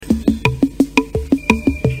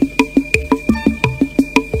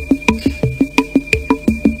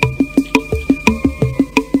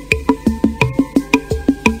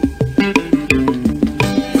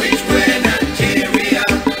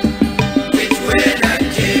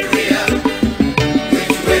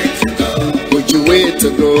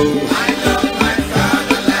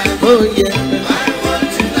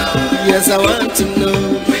I want to know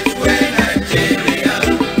which way Nigeria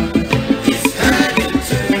is heading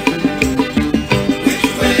to. Which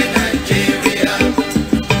way Nigeria,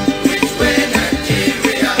 which way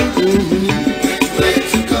Nigeria, which way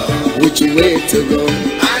to go, which way to go.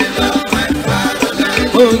 I love my fatherland.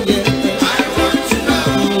 Oh yeah, I want to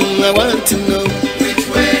know I want to know which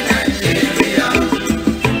way Nigeria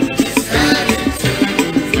is heading to.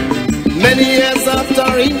 many years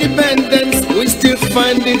after independence, we still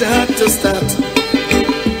find it hard to start.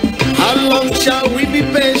 How long shall we be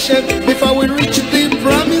patient before we reach the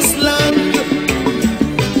promised land?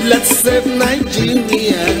 Let's save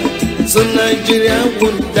Nigeria so Nigeria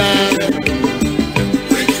won't die.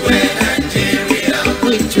 Which way Nigeria,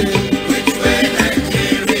 Which way? which way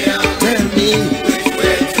Nigeria, Tell me. which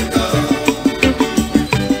way to go,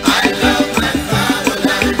 I love my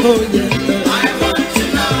fatherland. Oh yeah, I want to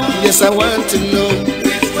know yes I want to know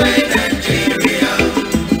which way Nigeria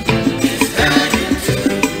is heading to.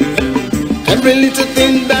 every little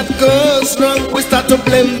thing that goes wrong. We start to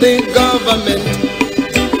blame the government.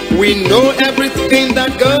 We know everything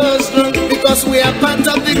that goes wrong because we are part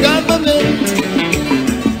of the government.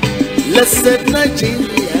 Let's save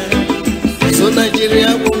Nigeria so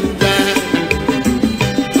Nigeria won't die.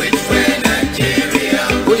 Which way Nigeria,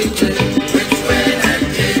 Which way? which way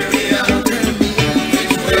Nigeria, Tell me.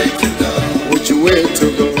 which way to go, Which way to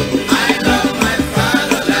go? I love my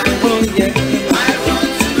fatherland. Oh yeah, I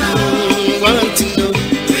want to know want to know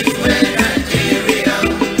which way Nigeria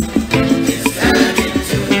is heading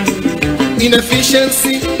to.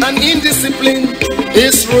 inefficiency and indiscipline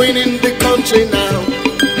is ruining the country now.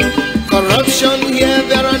 Corruption here,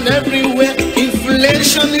 there, and everywhere.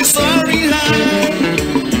 Inflation is soaring high.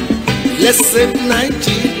 Let's save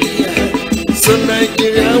Nigeria so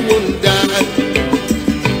Nigeria won't die.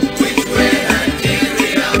 Which way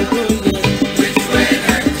Nigeria, which way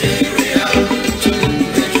Nigeria,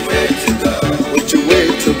 which way to go, Which way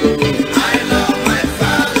to go? I love my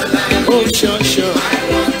fatherland. Oh, sure, sure. I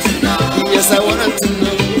want to know Yes, I want to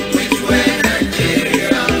know. which way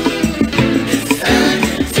Nigeria is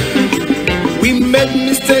heading to. We made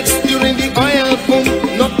mistakes during the oil boom,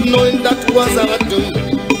 not knowing that was our doom.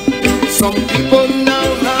 Some people now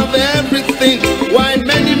have everything, while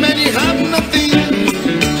many, many have nothing.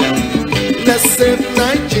 Let's save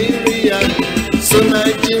Nigeria so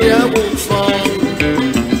Nigeria won't fall.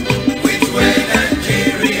 Which way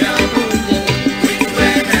Nigeria, which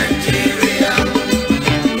way Nigeria,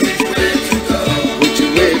 which way to go, Which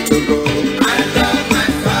way to go? I love my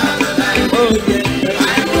fatherland. Oh yeah,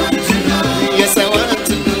 I want to know yes I want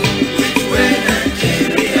to know. which way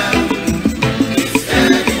Nigeria is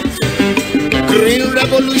heading to. Green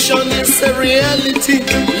revolution is a reality.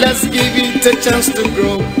 Let's give it a chance to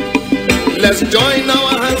grow. Let's join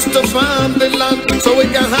our hands to farm the land so we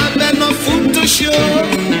can have enough food to show.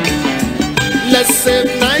 Let's save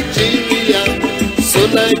Nigeria so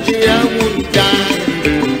Nigeria won't die.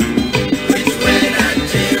 Which way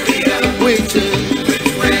Nigeria, Which way? which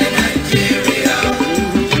way Nigeria,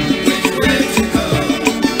 which way to go,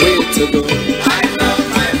 Way to go? I love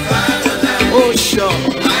my fatherland. Oh sure,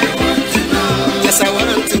 I want to know yes I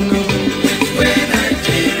want to know. which way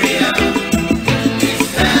Nigeria is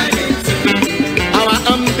heading to. Our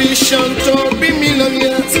ambition to be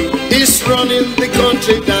millionaires is running the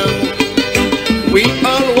country down. We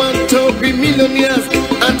all want to be millionaires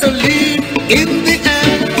and to live in the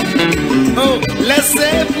air. Oh, let's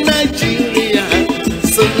save Nigeria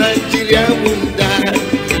so Nigeria won't die.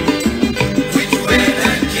 Which way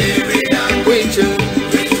Nigeria, Which way?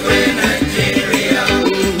 which way Nigeria,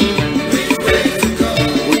 which way to go,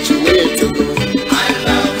 Which way to go? I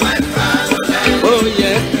love my fatherland. Oh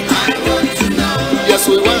yeah, I want to know yes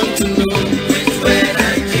we want to know. which way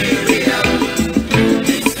Nigeria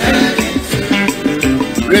is heading to.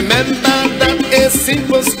 Remember that a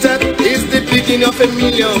simple step is the beginning of a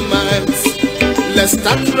million miles. Let's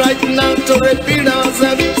start right now to repeat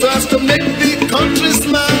ourselves so as to make the country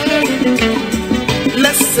smile.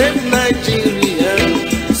 Let's save Nigeria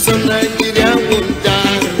so Nigeria won't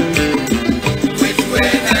die. Which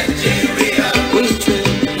way Nigeria, Which way?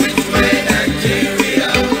 which way Nigeria,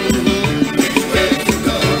 which way to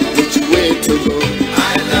go, Which way to go?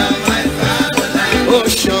 I love my fatherland. Oh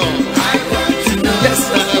sure, I want to know yes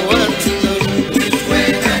I want to know. which way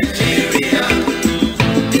Nigeria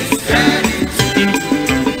is heading to.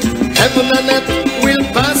 Heaven and earth will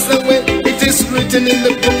pass away, it is written in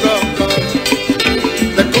the book of God.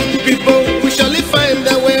 The good people will surely find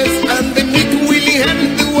their ways, and the meek will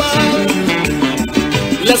inherit the world.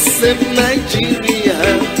 Let's save Nigeria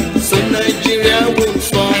so Nigeria won't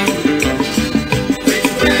fall. Which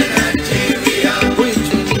way Nigeria, Which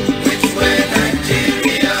way? which way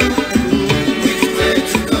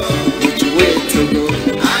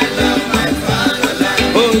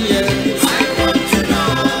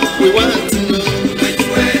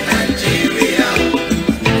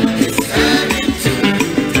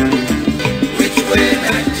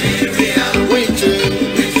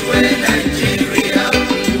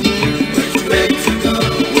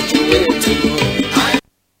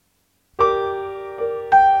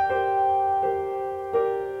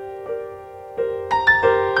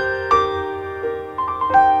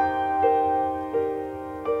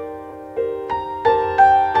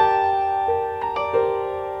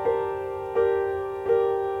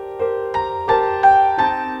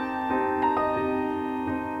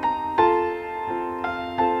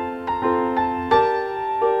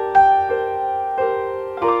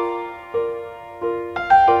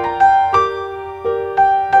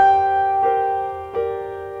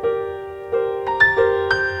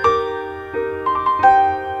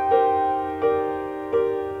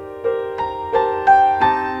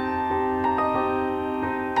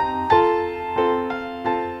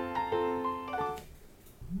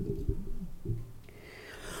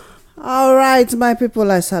right, my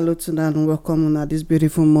people, I salute you and welcome on this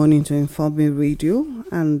beautiful morning to Inform Me Radio.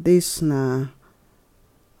 And this na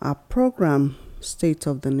our program, State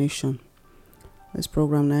of the Nation. This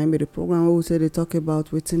program now be the program where we say they talk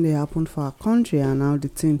about wetin dey happen for our country and how the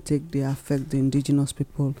thing take dey affect the indigenous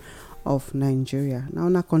people of Nigeria. Now,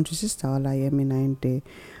 na country sister Olayemi na dey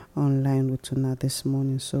online with una this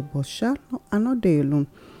morning. So, but I not dey alone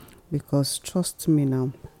because trust me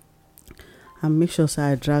now. And make sure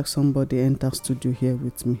I drag somebody enter studio here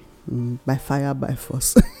with me. By fire, by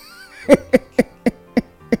force.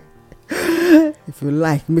 If you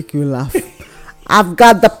like, make you laugh. I've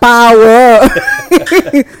got the power.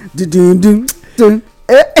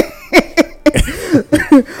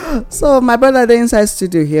 So my brother the inside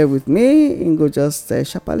studio here with me. Ingo just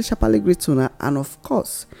sharply greet una. And of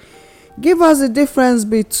course, give us the difference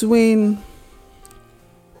between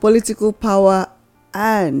political power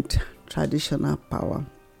and traditional power.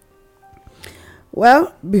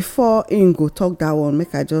 Well, before Ingo talk that one,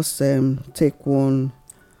 make I just take one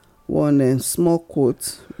small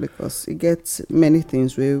quote because it gets many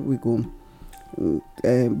things where we go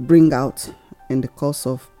bring out in the course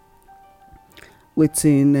of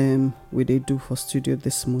wetin we dey do for studio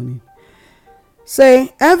this morning.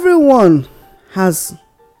 Say everyone has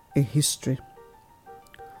a history.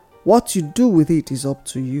 What you do with it is up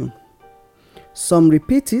to you. Some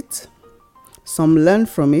repeat it. Some learn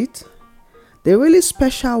from it. The really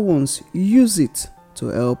special ones use it to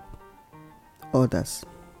help others.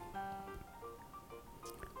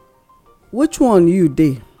 Which one you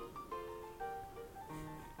dey?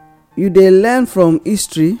 You dey learn from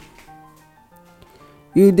history?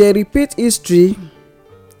 You dey repeat history?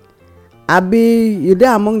 Abi you dey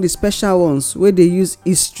among the special ones wey dey use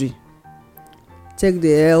history take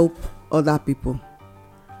dey help other people?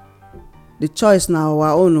 The choice na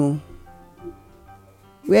our own o.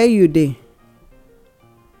 Where you dey?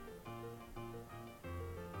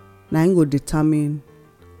 Na im go determine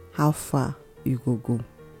how far you go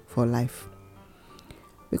for life.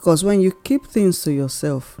 Because when you keep things to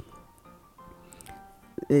yourself,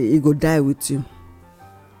 it go die with you.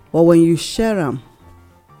 But when you share am,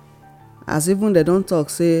 as even they don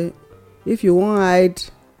talk say, if you wan hide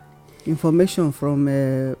information from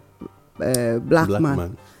black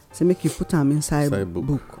man, say make you put am inside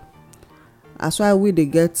book. That's why we dey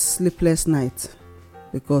get sleepless night,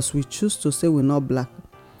 because we choose to say we're not black.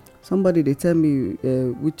 Somebody they tell me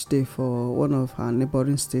which day for one of our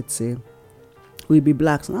neighboring states say we be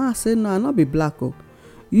blacks. I say no, I not be black. Oh,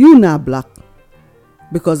 you not black,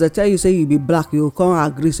 because they tell you say you be black, you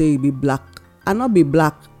can't agree say you be black. I not be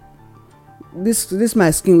black. This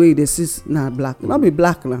my skin way they see na black. Not be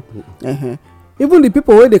black now. Even the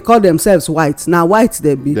people where they call themselves white, now white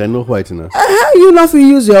they be. They're not white now. You not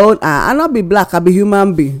use your own. I not be black. I be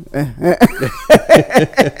human being.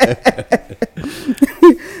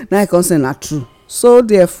 Now I can say not true. So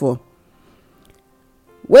therefore,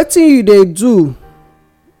 wetin you dey do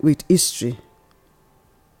with history?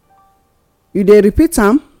 You dey repeat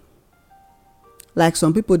am like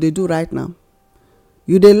some people they do right now.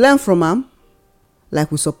 You dey learn from am like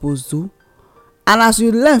we suppose do, and as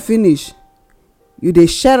you learn finish, you dey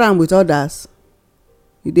share am with others.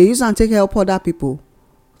 You dey use am take help other people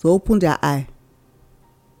to open their eye.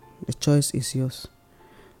 The choice is yours.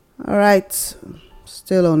 All right,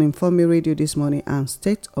 still on Inform Me Radio this morning and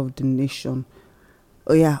State of the Nation.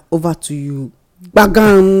 Oh yeah, over to you.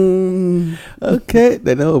 Bagam. Okay,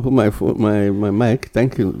 then I'll open my phone, my mic.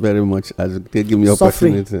 Thank you very much as they give me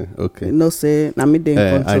opportunity. Okay. No say na me dey in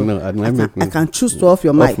control. I know. I can choose to off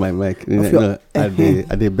your mic. Off my mic. No, I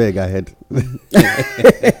dey beg ahead.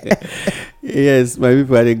 Yes, my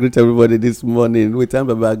people, I greet everybody this morning. We thank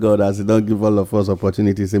Baba God as He don't give all of us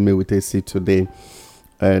opportunities. May we take seat today.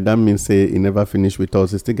 That means say He never finish with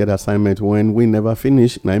us. He still get assignment when we never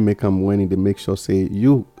finish. Now I make them when He make sure say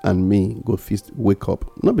you and me go feast wake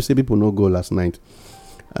up. Not be say people no go last night,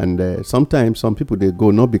 and sometimes some people they go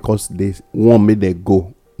not because they want me they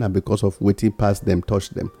go, not because of waiting past them touch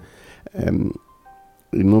them.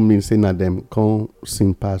 You know mean saying that them can't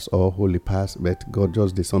sin pass or holy pass, but God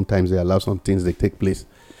just they sometimes they allow some things they take place.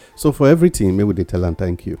 So for everything, maybe they tell and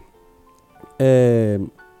thank you.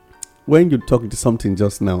 When you talk to something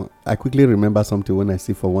just now, I quickly remember something when I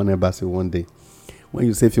see for one embassy one day. When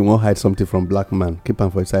you say if you want to hide something from black man, keep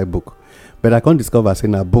them for inside book. But I can't discover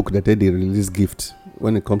saying a book that they release gift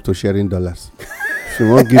when it comes to sharing dollars. If you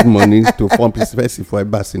want to give money to form person for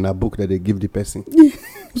embassy in a book that they give the person.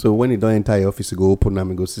 So when you don't enter your office, you go open them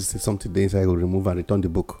and go see something there inside, you remove and return the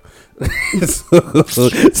book.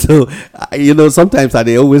 so you know, sometimes I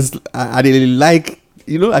really like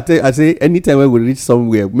You know, I say anytime when we reach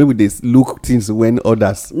somewhere, maybe they look things when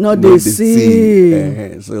others no they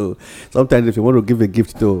see. So sometimes if you want to give a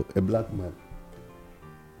gift to a black man,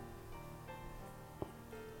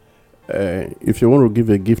 if you want to give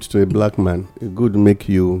a gift to a black man, it could make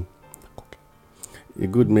you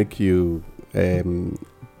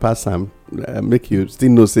pass them, make you still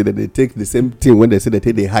know say that they take the same thing when they say that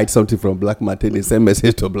they hide something from black man, take the same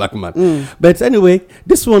message to black man. But anyway,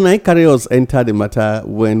 this one I carry us enter the matter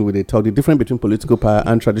when we talk the difference between political power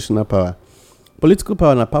and traditional power. Political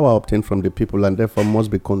power and power obtained from the people and therefore must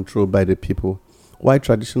be controlled by the people. While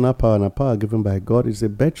traditional power and power given by God is a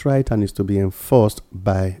birthright and is to be enforced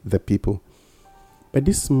by the people. But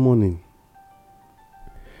this morning,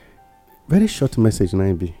 very short message,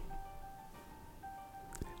 9B.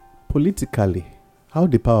 Politically, how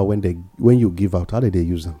the power when you give out, how do they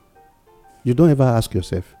use them? You don't ever ask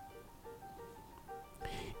yourself.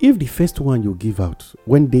 If the first one you give out,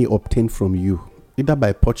 when they obtain from you, either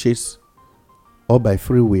by purchase or by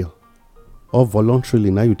free will or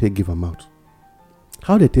voluntarily, now you give them out.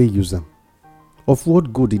 How did they use them? Of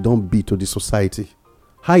what good it don't be to the society?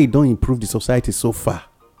 How it don't improve the society so far?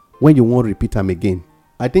 When you won't repeat them again?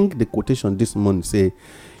 I think the quotation this morning say,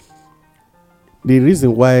 the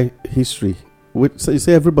reason why history, so you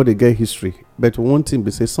say everybody get history, but one thing they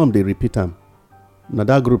say some they repeat them. Now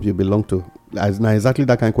that group you belong to, now exactly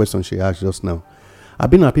that kind of question she asked just now. I've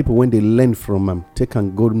been at people when they learn from them, take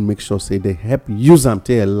and go and make sure say they help use them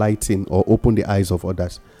to enlighten or open the eyes of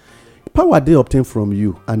others. Power they obtain from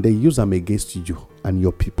you and they use them against you and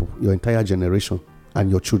your people, your entire generation and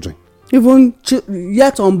your children. Even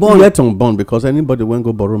yet unborn, because anybody when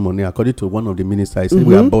go borrow money, according to one of the ministers,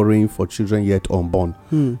 we are borrowing for children yet unborn,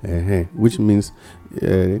 which means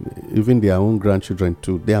even their own grandchildren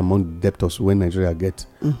too, they are among debtors when Nigeria get,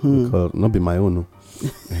 because not be my own.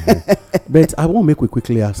 But I won't make we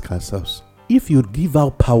quickly ask ourselves, if you give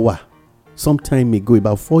out power some time ago,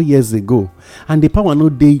 about 4 years ago, and the power no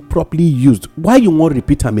they properly used, why you won't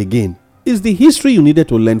repeat them again? Is the history you needed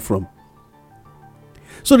to learn from.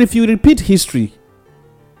 So if you repeat history,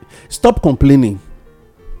 stop complaining.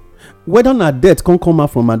 Whether or not death can come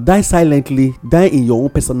out from and die silently, die in your own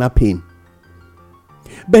personal pain.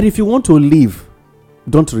 But if you want to live,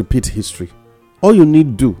 don't repeat history. All you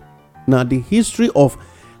need to do, now the history of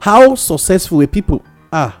how successful people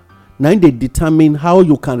are, now they determine how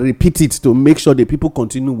you can repeat it to make sure the people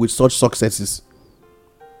continue with such successes.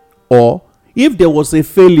 Or if there was a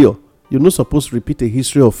failure, you're not supposed to repeat a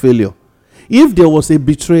history of failure. If there was a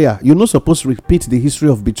betrayer, you're not supposed to repeat the history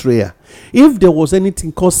of betrayer. If there was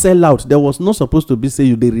anything called sellout, there was not supposed to be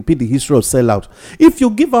say they repeat the history of sellout. If you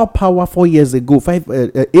give out power 4 years ago,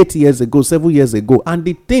 8 years ago, 7 years ago, and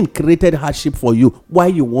the thing created hardship for you, why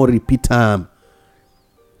you won't repeat them?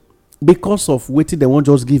 Because of waiting, they won't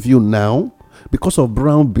just give you now. Because of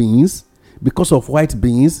brown beans, because of white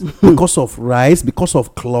beans, because of rice, because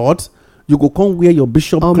of cloth. You go come wear your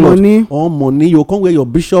bishop cloth or money. You go come wear your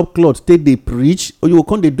bishop cloth, take they preach, or you go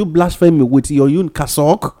come they do blasphemy with your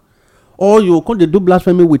cassock, or you go come they do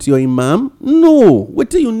blasphemy with your imam. No, what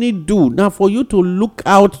do you need to do now for you to look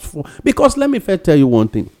out for? Because let me first tell you one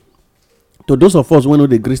thing. To those of us who know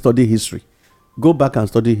the Greek study history, go back and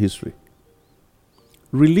study history.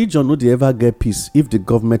 Religion no they ever get peace if the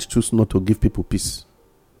government choose not to give people peace.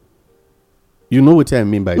 You know what I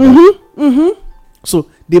mean by that?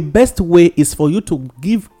 So the best way is for you to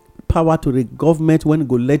give power to the government when you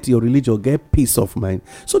go let your religion get peace of mind,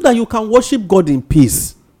 so that you can worship God in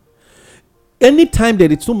peace. Anytime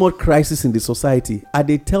there is too much crisis in the society,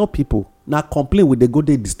 they tell people now complain with the go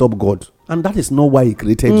they disturb God, and that is not why He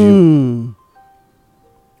created you.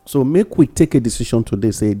 So make we take a decision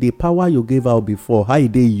today. Say the power you gave out before, how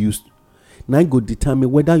they used, now go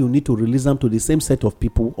determine whether you need to release them to the same set of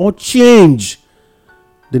people or change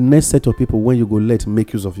the next set of people when you go let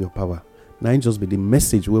make use of your power. Now just be the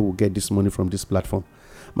message where we'll get this money from this platform.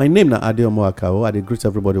 My name is Adeomo Akao. I greet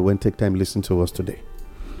everybody when take time listen to us today.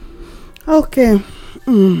 Okay.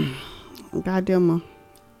 Adeomo.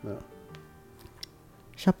 Yeah.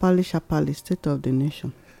 Shapali, state of the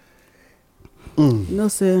nation. You know,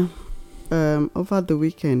 say over the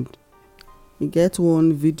weekend, you get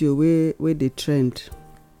one video where they trend.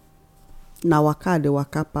 Now the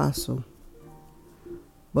waka pass.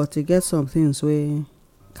 But you get some things where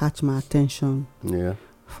catch my attention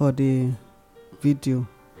for the video,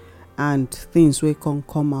 and things where can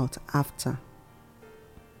come out after.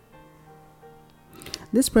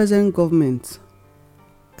 This present government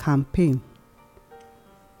campaign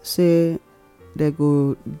say they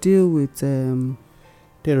go deal with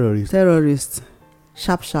terrorists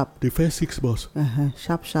sharp. The first 6 months.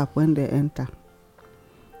 Sharp when they enter.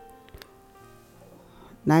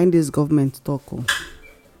 na in this government talk o.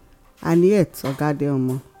 And yet oga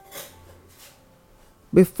Adeomo,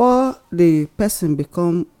 before the person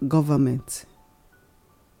become government,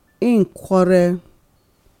 in quarrel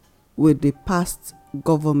with the past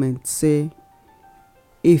government, say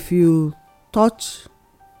if you touch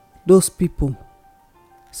those people,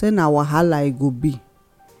 say na wahala e go be.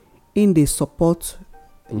 In dey support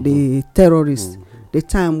the terrorists, the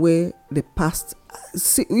time wey the past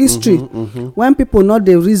history, when people no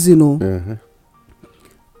dey reason o,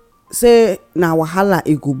 say na wahala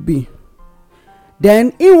e go be.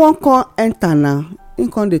 Then he wan come enter now, he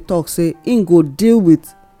come dey talk say he go deal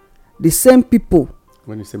with the same people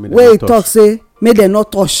wey he talk say make dem no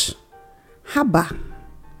touch. Haba,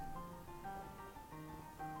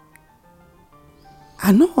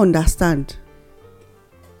 I no understand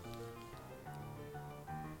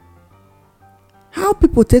how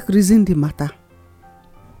people take reason the matter.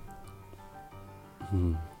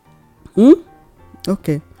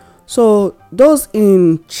 Okay, so those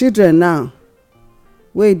in children now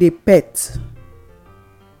wey dey pet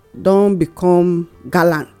don become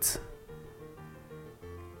gallant,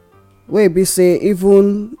 wey be say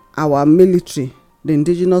even our military, the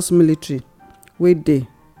indigenous military wey dey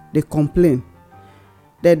complain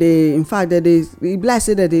that they, in fact that they, e be like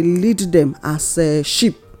say that they lead them as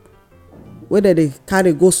sheep wey they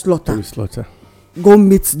carry go slaughter, go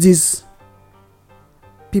meet these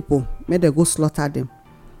people, make dem go slaughter them.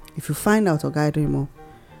 If you find out oga Adeomo,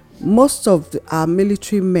 most of our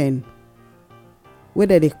military men wey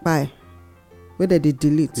they kpai, wey they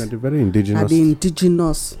delete, na the very indigenous, are the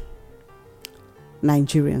indigenous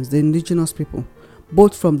Nigerians, the indigenous people,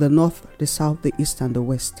 both from the north, the south, the east and the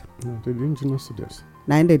west. The indigenous students.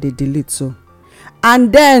 Na in they delete so.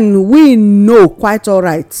 And then we know quite all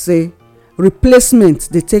right say replacement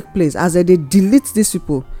they take place as they delete these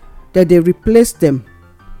people, that they replace them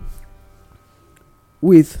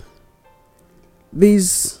with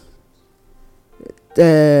these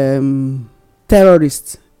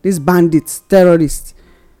terrorists, these bandits, terrorists,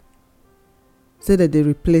 say that they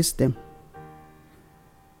replace them.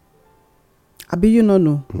 Abi, you no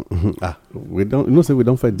know. We don't. You know, say we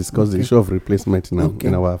don't first discuss the issue of replacement now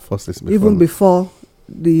in our forces. Even before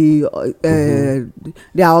the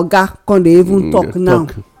their oga come dey even talk now.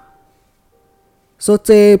 So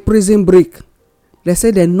say prison break, they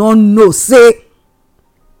say they no know say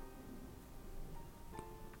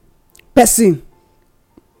person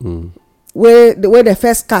wey they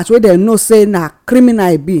first catch, wey they know say na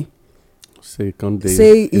criminal be. Say come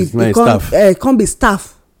be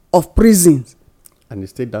staff of prisons. And he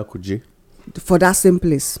stayed that Kuje for that same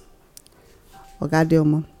place. Oga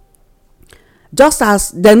Adeomo, just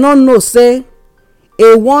as they no know say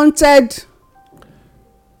a wanted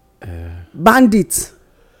bandit,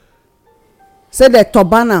 say they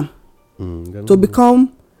turban am to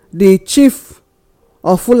become the chief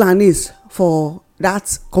of Fulanis for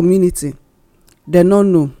that community. They no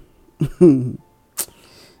know.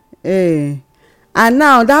 And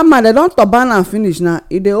now that man, they don't turban am finish now.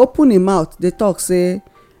 If they open him mouth, they talk say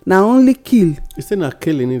na only kill. He say na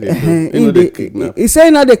killing it. He say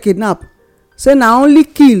not the kidnap. Say na only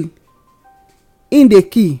kill in the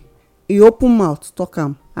key. He open mouth talk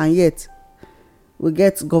am, and yet we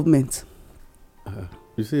get government.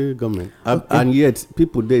 You say government, and yet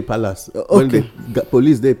people dey palace. When the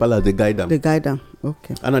police dey palace, they guide them. They guide them.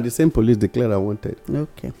 Okay. And at the same police declare wanted.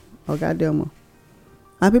 Okay. Oga Adeomo.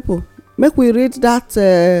 And people, make we read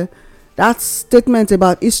that statement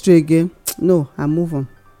about history again. No, I move on.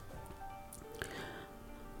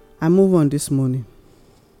 I move on this morning.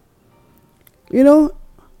 You know,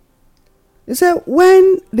 they say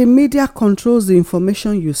when the media controls the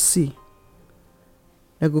information you see,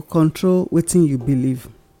 they go control wetin you believe.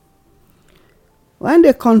 When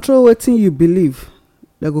they control wetin you believe,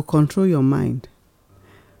 they go control your mind.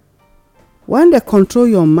 When they control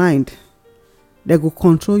your mind, they go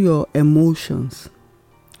control your emotions.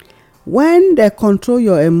 When they control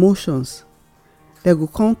your emotions, they go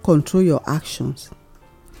come control your actions.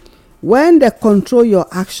 When they control your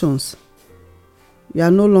actions, you are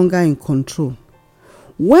no longer in control.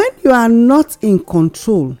 When you are not in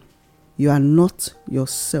control, you are not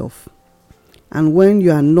yourself. And when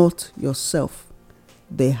you are not yourself,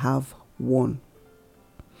 they have won.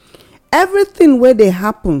 Everything where they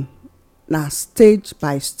happen, now stage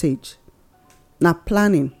by stage. Now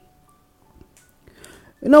planning.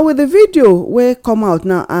 You know, with the video where come out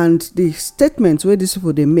now and the statements where these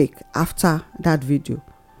people they make after that video,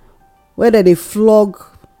 whether they flog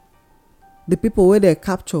the people where they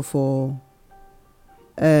capture for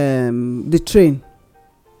the train,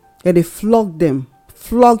 where they flog them,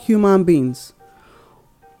 flog human beings.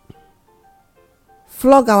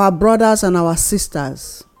 flog our brothers and our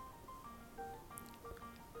sisters.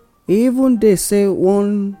 Even they say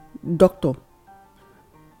one doctor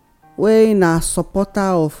wey na supporter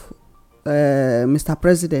of Mr.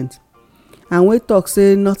 President, and we talk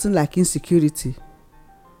say nothing like insecurity,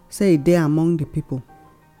 say e dey among the people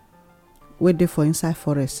wey dey for inside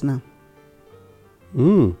forest now.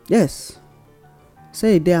 Yes,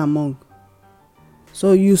 say e dey among.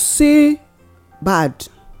 So you see bad,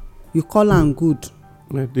 you call am good.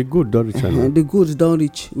 The good don reach now. The good don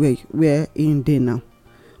reach where in dey now.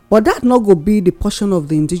 But that no go be the portion of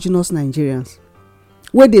the indigenous Nigerians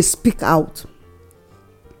wey dey speak out.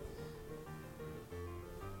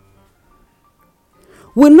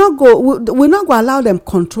 We not go allow them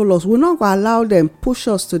control us. We not go allow them push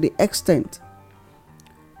us to the extent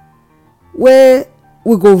where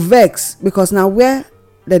we go vex, because now where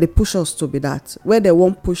they push us to be that, where they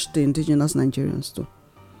won't push the indigenous Nigerians to.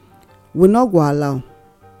 We not go allow.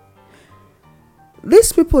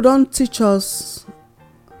 These people don't teach us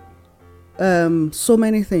so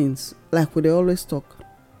many things, like we dey always talk,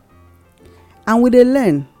 and we dey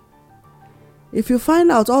learn. If you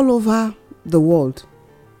find out all over the world,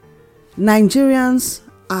 Nigerians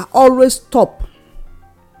are always top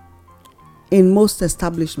in most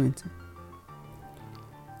establishments.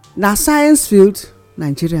 Na science field,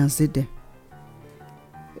 Nigerians dey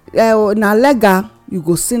there. Na legal, you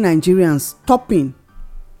go see Nigerians topping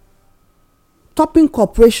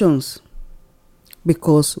corporations,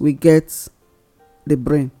 because we get the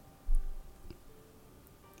brain.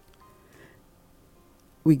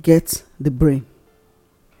 We get the brain.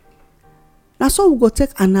 Na so we go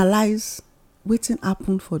take analyze wetin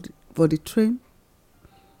happen for the train,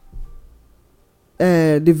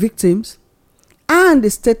 the victims, and the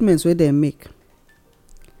statements wey dem make.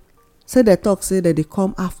 Say they talk say that they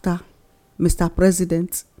come after Mr.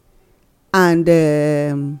 President and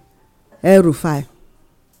El-Rufai.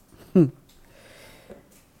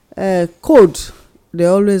 Code they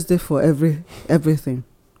always dey for everything.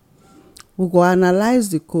 We go analyze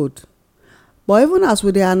the code. But even as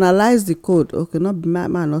we dey analyze the code, okay, not be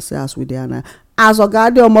man not say as we dey analyze, as Oga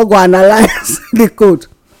Adeomo go analyze the code.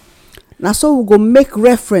 Now so we go make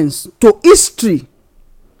reference to history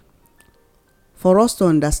for us to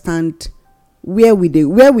understand where we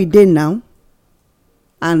dey now,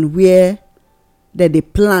 and where they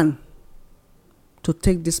plan to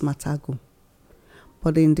take this matter go.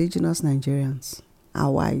 But the indigenous Nigerians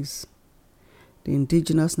are wise. The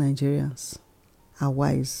indigenous Nigerians are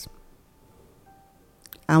wise.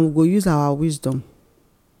 And we go use our wisdom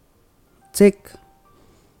take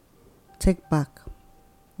back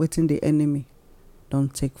wetin the enemy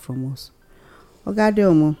don't take from us. Oga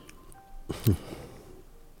Adeomo,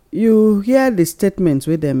 you hear the statements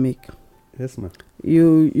wey dem make. Yes, ma'am.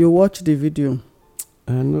 You watch the video.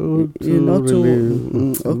 I know You not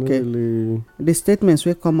really, okay. Really, The statements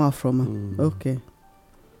wey come out from am. Okay.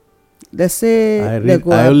 They say I they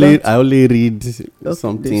go only read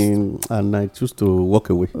something and I choose to walk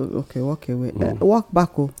away. Okay, walk away. Walk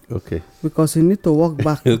back, Okay. because you need to walk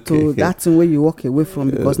back to Okay. that thing where you walk away from,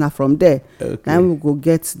 because now from there, Okay. now we go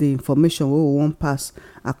get the information where we won't pass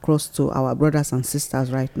across to our brothers and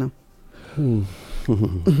sisters right now.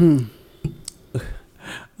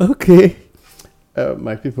 Okay.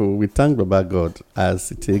 My people, we thank Baba God as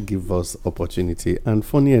He give us opportunity. And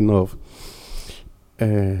funny enough,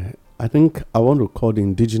 I think I want to call the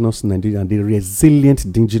indigenous Nigerian the resilient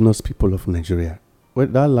indigenous people of Nigeria. Well,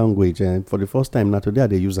 that language, for the first time now today,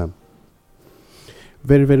 they use them.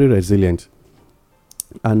 Very, very resilient.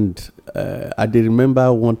 And I did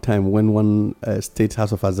remember one time when one state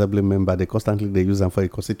House of Assembly member, they constantly use them for a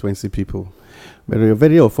constituency people. But we are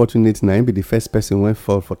very unfortunate now, be the first person who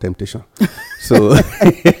fall for temptation. So,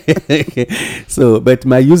 but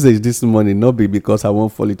my usage this morning not be because I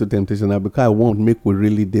won't fall into temptation, now because I won't make we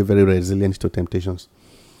really be very resilient to temptations.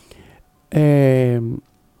 You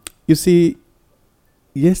see,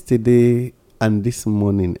 yesterday and this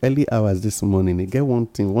morning, early hours this morning, I get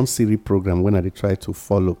one Siri program when I try to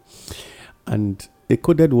follow, and a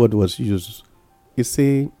coded word was used. You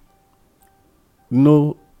say,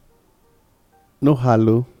 no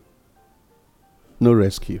halo, no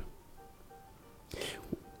rescue.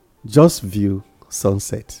 Just view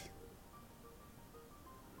sunset.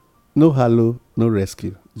 No halo, no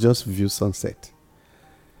rescue. Just view sunset.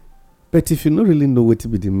 But if you don't really know what to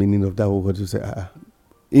be the meaning of that word, you say,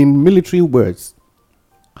 in military words,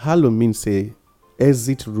 halo means a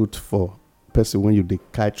exit route for person when you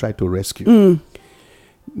try to rescue.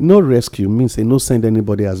 No rescue means no send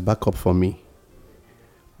anybody as backup for me.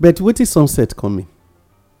 But what is sunset coming?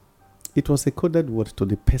 It was a coded word to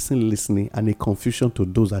the person listening and a confusion to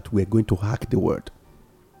those that were going to hack the word.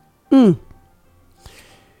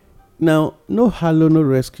 Now, no halo, no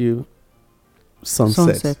rescue,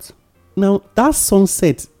 sunset. Now, that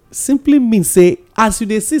sunset simply means, say, as you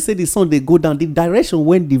dey see, say the sun dey go down, the direction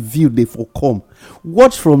when the view dey for come.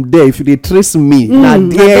 Watch from there. If you dey trace me, now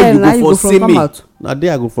there you go for see me. Now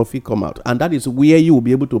there I go for fit come out. And that is where you will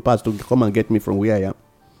be able to pass to come and get me from where I am.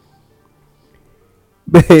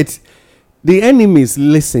 But the enemies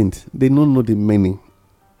listened. They don't know the meaning.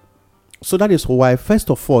 So that is why,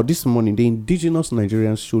 first of all, this morning, the indigenous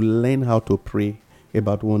Nigerians should learn how to pray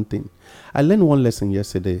about one thing. I learned one lesson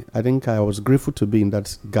yesterday. I think I was grateful to be in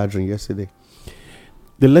that gathering yesterday.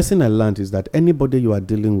 The lesson I learned is that anybody you are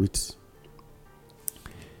dealing with,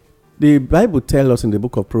 the Bible tells us in the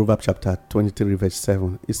book of Proverbs chapter 23 verse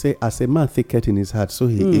 7, it says, as a man thinketh in his heart, so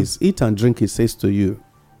he is. Eat and drink, he says to you,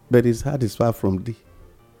 but his heart is far from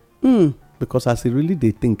thee. Because as he really they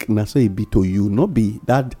think, na so it be to you, not be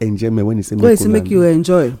that enjoyment when he say make you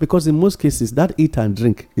enjoy. Because in most cases, that eat and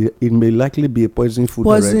drink, it may likely be a poison food.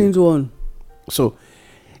 Poisoned one. So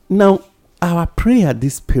now our prayer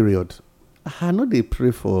this period, I know they pray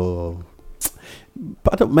for.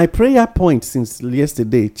 Part of my prayer point since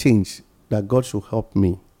yesterday changed, that God should help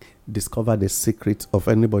me discover the secret of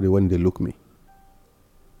anybody when they look me.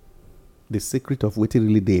 The secret of what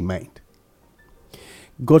really they mind.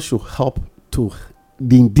 God should help to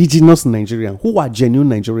the indigenous Nigerians who are genuine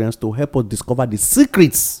Nigerians to help us discover the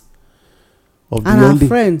secrets of and our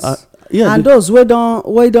friends. And those who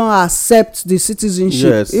don't accept the citizenship,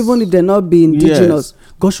 yes, even if they not be indigenous.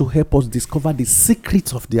 Yes. God should help us discover the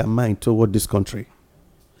secrets of their mind toward this country.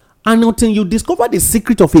 And until you discover the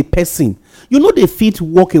secret of a person, you know they fit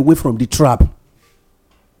walk away from the trap.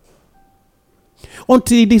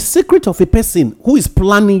 Until the secret of a person who is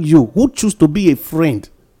planning you, who choose to be a friend,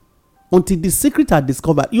 until the secret are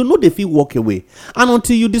discovered, you know they feel walk away. And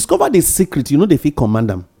until you discover the secret, you know they feel command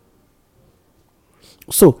them.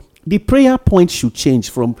 So the prayer point should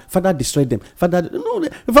change from Father destroy them.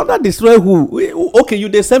 Father destroy who? Okay, you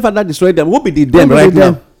they say Father destroy them. Who be the them right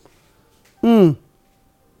now?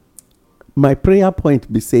 My prayer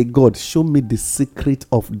point be say, God, show me the secret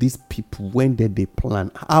of these people when they plan.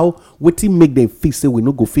 How what make them feel say we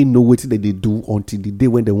no go feel know what they do until the day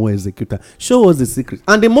when they want execute. Show us the secret.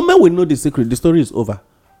 And the moment we know the secret, the story is over.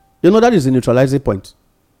 You know that is the neutralizing point.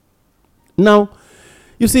 Now,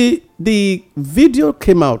 you see, the video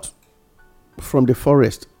came out from the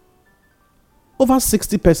forest. Over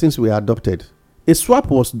 60 persons were adopted. A swap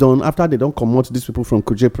was done after they don't come out these people from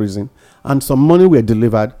Kuje prison, and some money were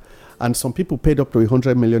delivered. And some people paid up to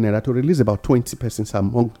 100 million naira to release about 20 persons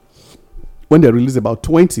among. When they released about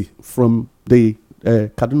 20 from the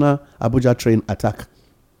Kaduna Abuja train attack.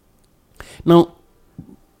 Now,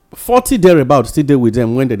 40 thereabouts still there with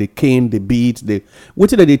them when they cane, they beat, what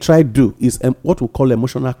they try to do is what we call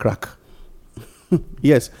emotional crack.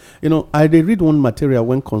 Yes, you know, I did read one material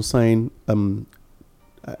when concerning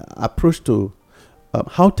approach to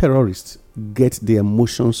how terrorists get the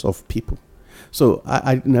emotions of people. So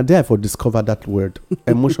I therefore discovered that word,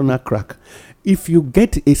 emotional crack. If you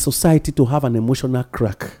get a society to have an emotional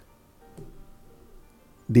crack,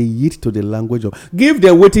 they yield to the language of give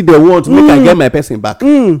them what they want, make I get my person back.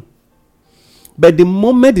 But the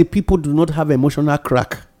moment the people do not have emotional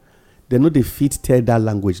crack, they know they fit tell that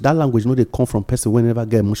language. That language know they come from person whenever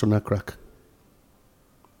get emotional crack.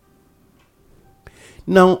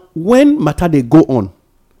 Now, when matter they go on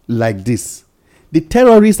like this, the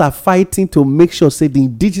terrorists are fighting to make sure, say, the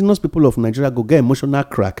indigenous people of Nigeria go get emotional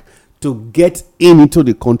crack to get into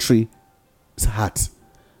the country's heart.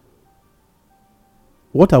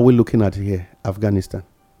 What are we looking at here? Afghanistan.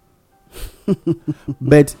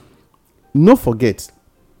 But no forget,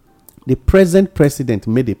 the present president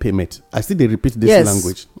made a payment. I see they repeat this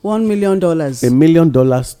language. $1 million. $1 million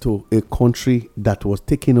to a country that was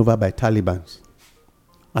taken over by Taliban.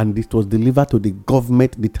 And it was delivered to the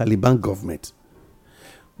government, the Taliban government.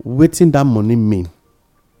 Waiting that money mean,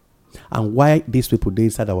 and why these people they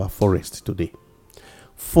inside our forest today.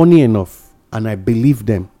 Funny enough, and I believe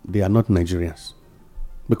them, they are not Nigerians,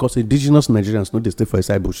 because indigenous Nigerians know they stay for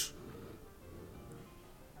inside bush.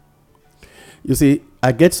 You see,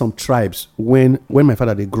 I get some tribes when my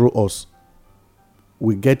father they grow us.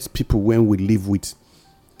 We get people when we live with.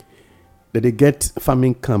 That they get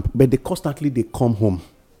farming camp, but they constantly come home.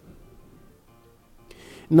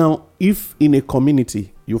 Now, if in a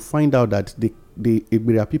community you find out that the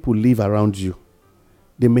Igbiria people live around you,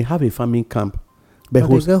 they may have a farming camp, but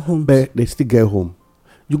they still get home.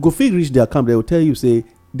 You go feel reach their camp, they will tell you, say,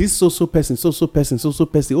 this so person,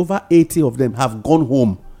 over 80 of them have gone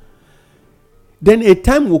home. Then a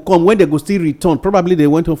time will come when they go still return. Probably they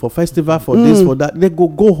went home for festival, for this, for that. They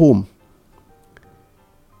go home.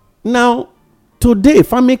 Now, today,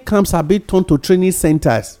 farming camps have been turned to training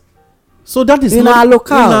centers. So that is in not our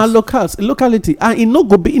locales. In our locality, and it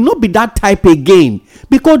not be that type again,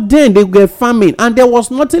 because then they get farming, and there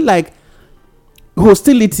was nothing like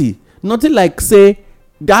hostility, nothing like say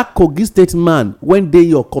that Kogi State man when they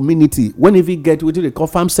your community, when if you get what they call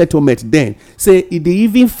farm settlement, then say if they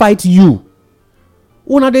even fight you.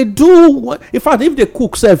 When they do, in fact, if they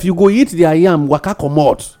cook self, you go eat their yam, waka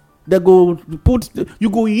comot. They go you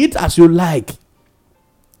go eat as you like.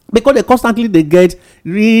 Because they constantly they get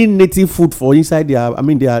real native food for inside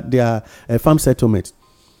their farm settlement.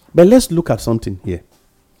 But let's look at something here.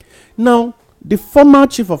 Now, the former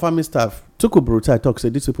chief of army staff, Tuku Brutai, talk say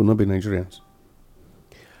these people not be Nigerians.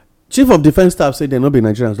 Chief of defense staff say they not be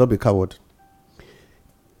Nigerians, not be coward.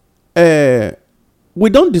 We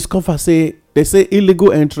don't discover say they say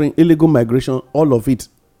illegal entering, illegal migration, all of it.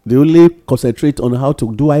 They only concentrate on how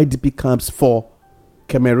to do IDP camps for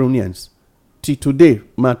Cameroonians. Till today,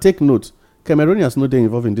 take note, Cameroonians not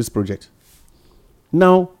involved in this project.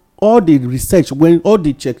 Now, all the research, all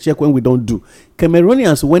the check when we don't do,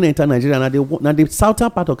 Cameroonians when enter Nigeria, now the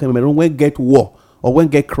southern part of Cameroon when get war or when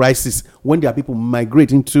get crisis, when there are people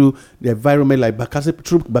migrate into the environment like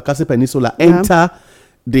Bakassi Peninsula, enter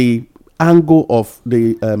the angle of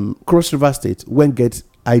the Cross River State when get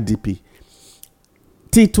IDP.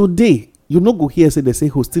 Till today, you no go here say they say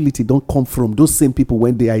hostility don't come from those same people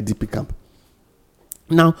when they IDP camp.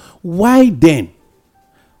 Now, why then?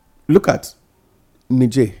 Look at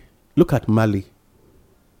Niger, look at Mali,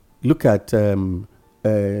 look at all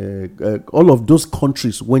of those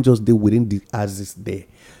countries when just they within the axis there.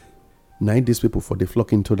 Now these people for the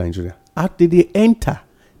flock into Nigeria. After they enter,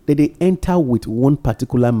 they enter with one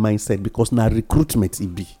particular mindset because now recruitment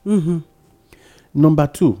it be. Mm-hmm. Number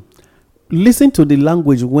two, listen to the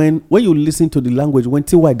language when you listen to the language when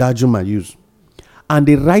T.Y. Dajuma use, and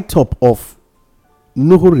the write-up of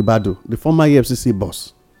Nuhu Ribadu, the former EFCC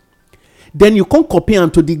boss. Then you can't compare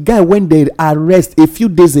to the guy when they arrest a few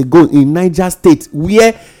days ago in Niger State,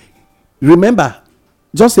 where, remember,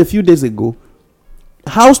 just a few days ago,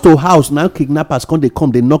 house to house, now kidnappers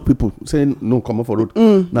they knock people, saying, no, come on for road.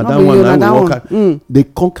 Now that one, now we walk out. They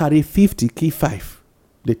can't carry 50, key 5.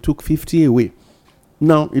 They took 50 away.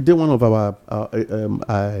 Now, it did one of our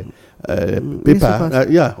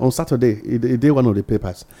paper, on Saturday, it did one of the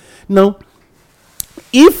papers. Now,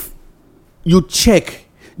 if you check,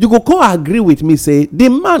 you go come agree with me, say the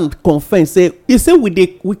man confess, say he say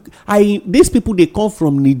these people they come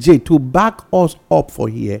from Niger to back us up for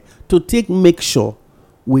here to make sure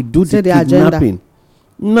we do the kidnapping. Agenda.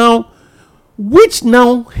 Now, which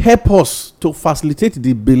now help us to facilitate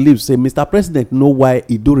the belief, say Mr. President know why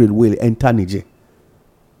Iduri will enter Niger.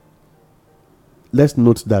 Let's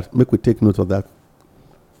note that. Make we take note of that.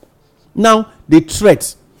 Now, the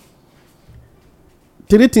threat.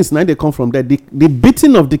 3 things now they come from there. The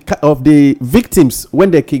beating of the victims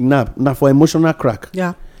when they kidnap now for emotional crack.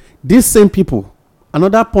 Yeah. These same people.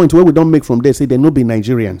 Another point where we don't make from there say they no be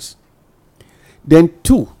Nigerians. Then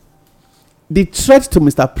 2, the threat to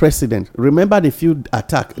Mr. President. Remember a few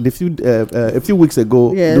weeks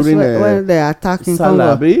ago. Yes, during when they attack in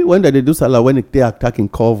Convoy. When they do Salah, when they attack in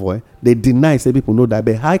Convoy, they deny say people know that,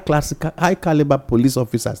 but high caliber police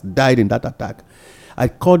officers died in that attack. I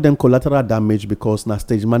call them collateral damage because na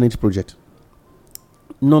stage managed project.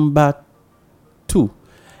 Number 2,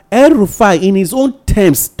 El Rufai in his own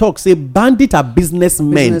terms talks say bandit are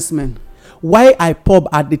businessmen. Why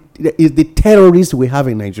IPOB is the terrorists we have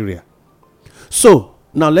in Nigeria. So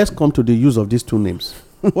now let's come to the use of these 2 names.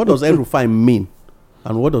 What does El Rufai mean,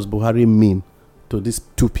 and what does Buhari mean to these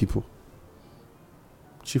 2 people?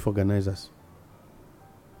 Chief organizers.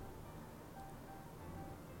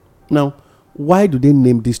 Now, why do they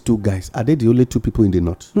name these 2 guys? Are they the only 2 people in the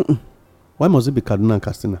north? Mm-mm. Why must it be Kaduna and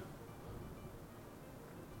Katsina?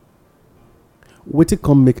 What it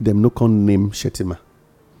come make them no can name Shetima?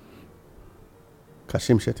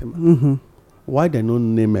 Kashim Shetima. Mm-hmm. Why they no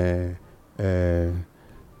name the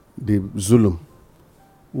Zulum?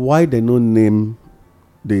 Why they no name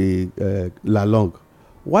the Lalong?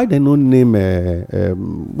 Why they no name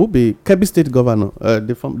who be Kebbi State Governor,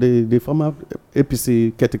 the former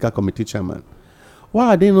APC Caretaker Committee Chairman?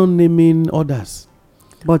 Why are they not naming others?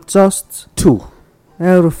 But just 2.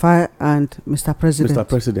 El Rufai and Mr. President. Mr.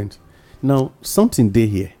 President. Now, something there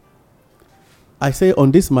here. I say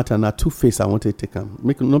on this matter, now 2 face I want to take them.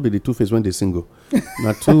 Make not be the 2 face when they single.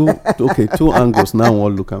 Now 2 angles now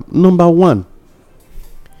all look at. Number 1.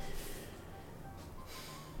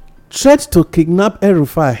 Threat to kidnap El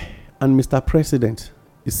Rufai and Mr. President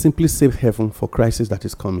is simply safe haven for crisis that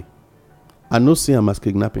is coming. I no see him as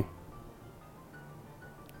kidnapping.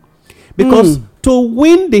 Because to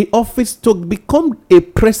win the office, to become a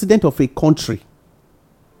president of a country,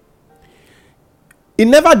 it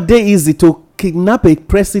never dey easy to kidnap a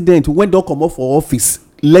president when don't come up for office,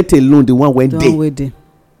 let alone the one when dey.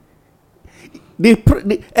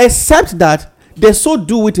 Except that they so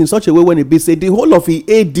do it in such a way when it be say the whole of the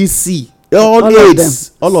ADC,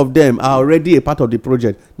 all of them are already a part of the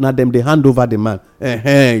project. Now them they hand over the man.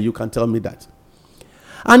 You can tell me that.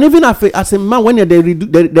 And even as a man, when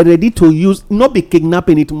they're ready to use, not be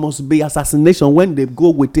kidnapping, it must be assassination when they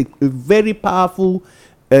go with a very powerful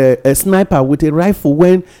a sniper with a rifle.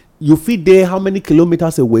 When you feed there how many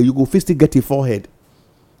kilometers away, you go first to get a forehead,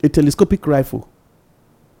 a telescopic rifle.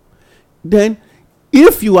 Then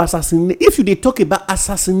if you assassinate, if you they talk about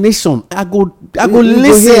assassination, I go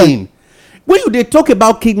listen. When you they talk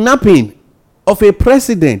about kidnapping of a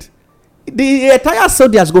president, the entire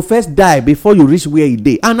soldiers go first die before you reach where you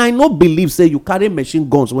dey. And I no believe say you carry machine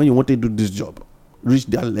guns when you want to do this job, reach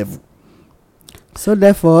that level. So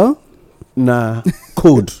therefore, na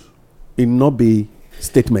code, it not be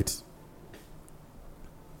statement.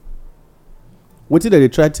 What did they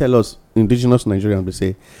try to tell us, indigenous Nigerians? They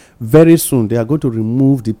say very soon they are going to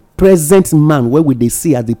remove the present man where we they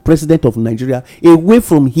see as the president of Nigeria away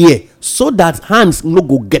from here, so that hands no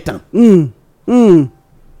go get him.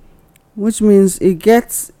 Which means it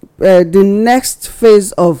gets the next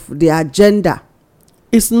phase of the agenda.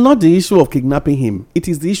 It's not the issue of kidnapping him. It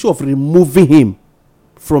is the issue of removing him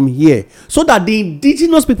from here, so that the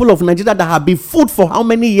indigenous people of Nigeria that have been fooled for how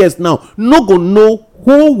many years now no go know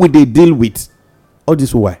who will they deal with. All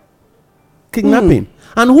this why kidnapping.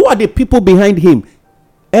 And who are the people behind him?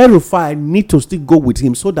 El-Rufai need to still go with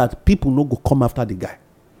him so that people no go come after the guy.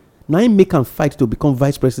 Now he make him fight to become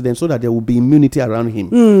vice president so that there will be immunity around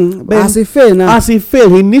him. But as he fail now,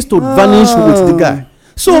 he needs to vanish with the guy.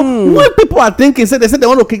 So when people are thinking, say they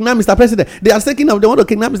want to kidnap Mr. President, they are thinking of they want to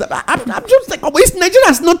kidnap Mr. I'm just like, oh, is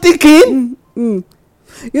Nigerians not thinking?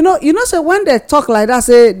 You know, so when they talk like that,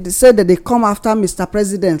 say that they come after Mr.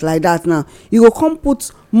 President like that now, you go come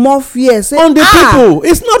put more fear on the people.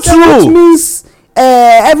 It's not true. Which means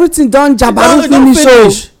everything done jabaru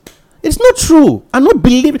finish. It's not true. I don't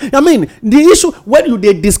believe. I mean, the issue when you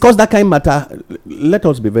they discuss that kind of matter, let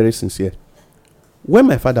us be very sincere. When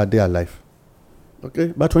my father died alive, okay,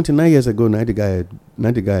 about 29 years ago, now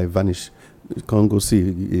the guy vanished. Can't go see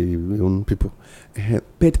his own people.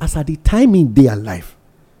 But as at the time in day alive,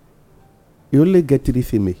 you only get 3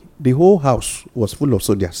 female. The whole house was full of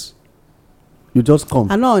soldiers. You just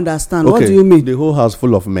come. I don't understand. Okay, what do you mean? The whole house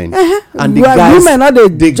full of men. And the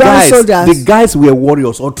guys were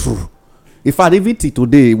warriors all through. If I leave it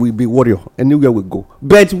today, we be warrior anywhere we go.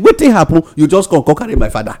 But what thing happen? You just come carry my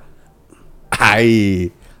father.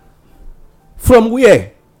 Aye. From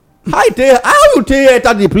where? How you take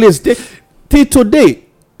at the place? Till today,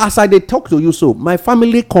 as I they talk to you, so my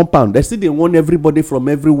family compound, they still they want everybody from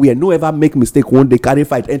everywhere. No ever make mistake when they carry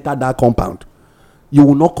fight enter that compound. You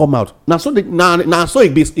will not come out. Now so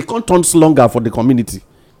it can't turn longer for the community.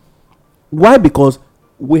 Why? Because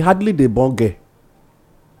we hardly they born gay.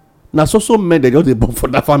 Now so men they just they born for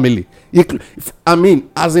that family. I mean,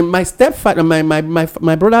 as in my stepfather,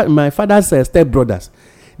 my brother, my father's step brothers,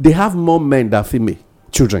 they have more men than female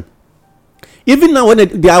children. Even now,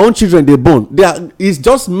 when their own children they born, it's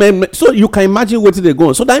just men. So you can imagine what they go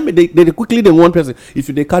on. So that they quickly they one person. If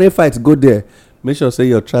they carry fight, go there. Make sure say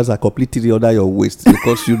your trousers are completely under your waist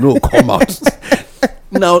because you know come out.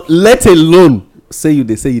 Now, let alone say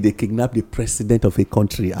they kidnap the president of a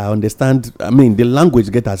country. I understand. I mean, the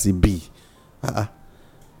language get as it be.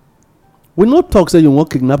 We not talk say you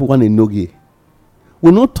want kidnap one in Nogi.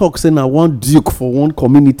 We not talk say now one duke for one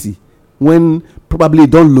community. When probably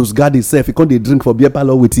don't lose guard itself, you can't they drink for beer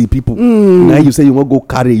parlor with the people. Now you say you want go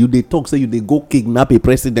carry, you they talk say you they go kidnap a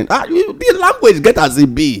president. The language get as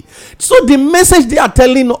it be. So the message they are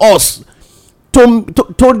telling us to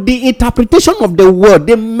the interpretation of the word,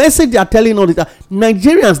 the message they are telling us is that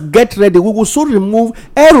Nigerians get ready. We will so remove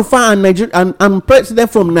El-Rufai and Nigeria and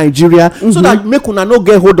president from Nigeria so that make una no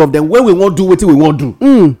get hold of them when we won't do what we won't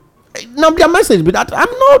do. Now their message be that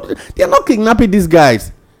they are not kidnapping these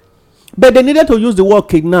guys. But they needed to use the word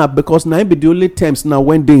kidnap because now be the only terms now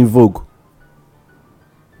when they in vogue.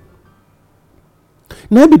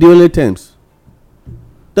 Now be the only terms.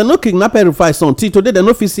 They no kidnap El-Rufai's son. Today they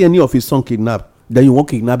no fit see any of his son kidnap. Then you won't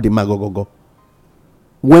kidnap the magogogo.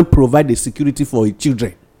 When provide the security for his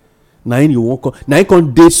children. Now you won't. Now you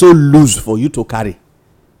can't date so loose for you to carry.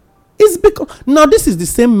 It's because now this is the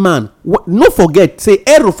same man. No forget, say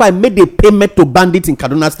El-Rufai made a payment to bandits in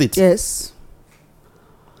Kaduna State. Yes.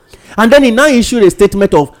 And then he now issued a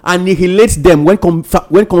statement of annihilate them when come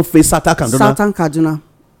face Southern Kaduna. Southern Kaduna.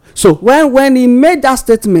 So when he made that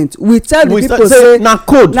statement, we tell the people say na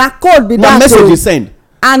code be na that message he send.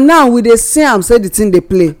 And now we dey see am say the thing dey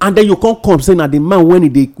play. And then you come say na the man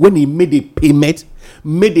when he made a payment,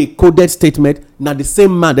 made a coded statement, na the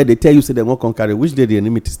same man that they tell you say they won't come carry. Which day the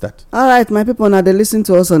enemy start? All right, my people, now they listen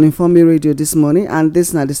to us on Informe Radio this morning, and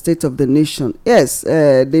this na the state of the nation. Yes,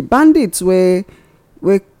 the bandits we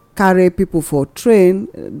carry people for train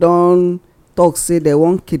don talk say they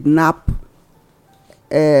won't kidnap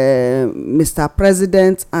Mr.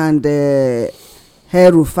 President and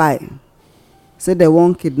El-Rufai. Say they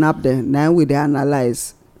won't kidnap them. Now we dey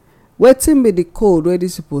analyze wetin be the code wey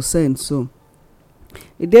these people send. So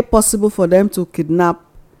is it possible for them to kidnap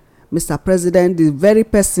Mr. President, the very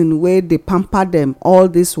person wey dey pamper them all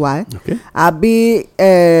this while? Okay. Abi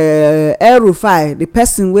El-Rufai, the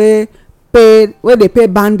person wey dey pay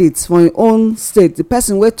bandits for im own state, the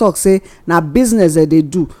person wey talk say na business that they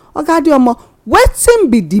do. Oga Adeomo, wetin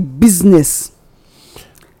be the business?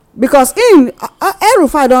 Because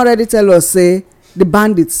El-Rufai don already tell us say the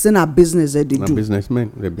bandits say na business that they do.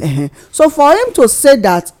 Businessmen. So for him to say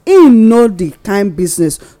that he know the kind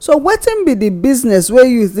business, so wetin be the business wey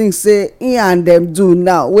you think say he and them do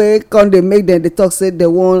now, wey come dey make them dey talk say they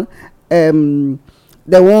wan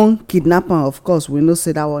kidnap am? Of course we know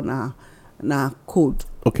say that one na code.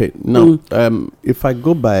 Okay, now if I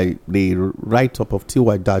go by the write-up of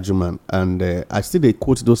T.Y. Dajuman, and I still dey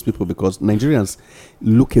quote those people because Nigerians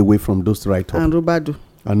look away from those write-up. And Ribadu.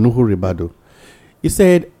 And Nuhu Ribadu. He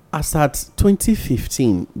said, as at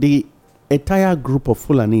 2015, the entire group of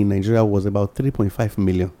Fulani in Nigeria was about 3.5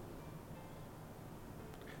 million.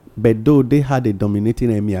 But though they had a dominating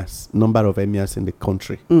number of emirs in the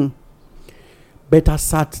country. But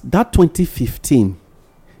as at that 2015,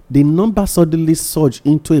 the number suddenly surged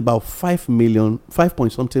into about 5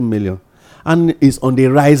 point something million, and is on the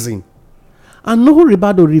rising. And Nuhu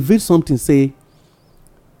Ribadu revealed something, say,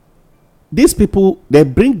 these people, they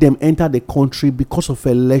bring them enter the country because of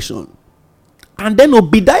election. And then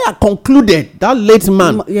Obadiah concluded, that late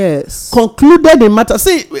man, concluded the matter.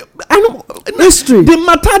 See, I know history. The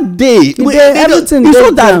matter everything is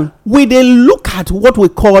so that we they look at what we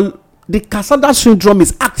call the Kasada syndrome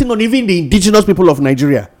is acting on even the indigenous people of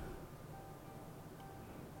Nigeria.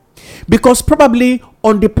 Because probably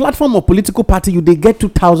on the platform of political party, they get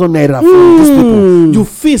 2,000 naira from these people. You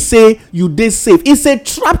feel say you dey safe. It's a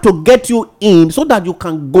trap to get you in so that you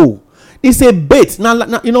can go. It's a bait.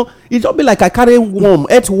 Now you know, it just be like I carry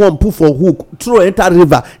earthworm, put for hook, throw enter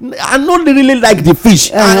river. I don't really like the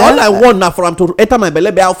fish. And all I want now for them to enter my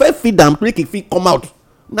belly, I'll feed them, make it feed come out.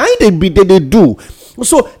 Now they do.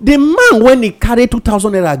 So the man, when he carry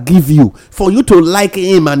 2,000 naira give you for you to like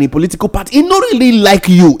him and the political party, he not really like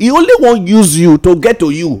you. He only want use you to get to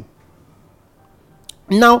you.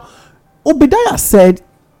 Now, Obadiah said,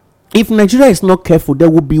 if Nigeria is not careful, there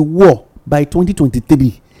will be war by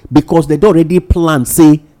 2023 because they already planned,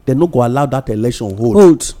 say they not go allow that election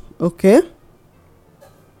hold. Okay.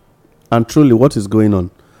 And truly, what is going on?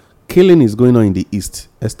 Killing is going on in the east.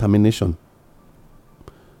 Extermination.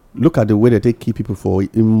 Look at the way that they keep people for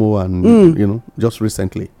Imo and, just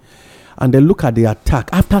recently. And then look at the attack.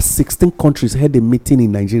 After 16 countries had a meeting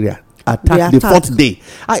in Nigeria. Attack the fourth day.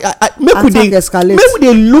 Maybe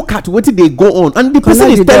they look at what they go on. And the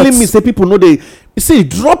person is telling me, say people know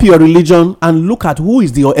drop your religion and look at who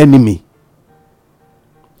is your enemy.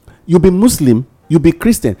 You be Muslim, you be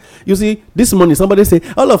Christian. You see, this morning somebody say,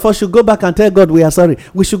 all of us should go back and tell God we are sorry.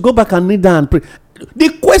 We should go back and kneel down and pray. The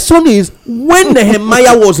question is, when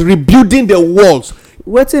Nehemiah was rebuilding the walls,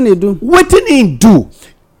 what did he do?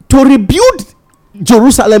 To rebuild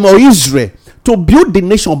Jerusalem or Israel, to build the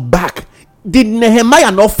nation back? Did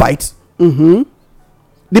Nehemiah not fight? The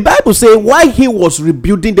Bible says while he was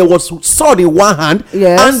rebuilding, there was sword in one hand,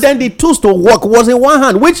 and then the tools to work was in one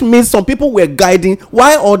hand, which means some people were guiding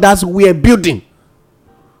while others were building.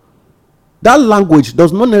 That language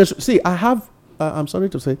does not necessarily see. I'm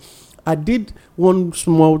sorry to say, I did one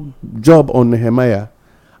small job on Nehemiah,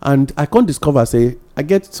 and I can't discover, say, I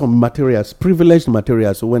get some materials, privileged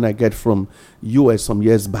materials, when I get from US some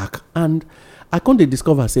years back, and I can't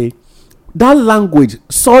discover, say, that language,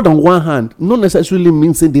 sword on one hand, not necessarily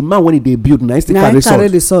means say the man when they build nice to carry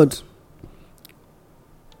the sword.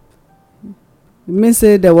 It means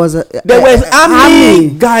say there was army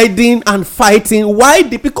guiding and fighting. Why?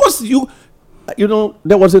 Because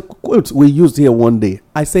there was a quote we used here one day.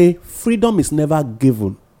 I say, freedom is never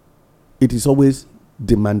given. It is always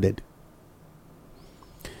demanded.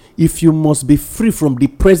 if you must be free from the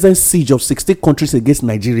present siege of 16 countries against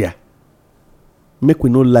Nigeria, make we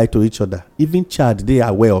no lie to each other. Even Chad, they are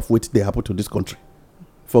aware of what they happen to this country.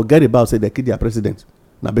 Forget about say they kill their president.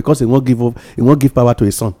 Now because he won't give power to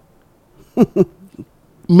his son.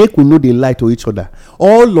 Make we know they lie to each other.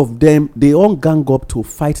 All of them, they all gang up to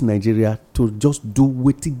fight Nigeria to just do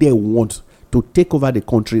what they want to take over the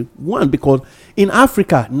country. One, because in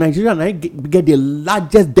Africa, Nigeria get the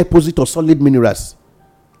largest deposit of solid minerals.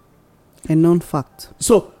 A known fact.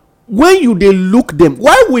 So when they look them,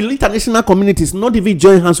 why will international communities not even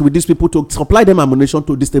join hands with these people to supply them ammunition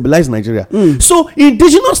to destabilize Nigeria? So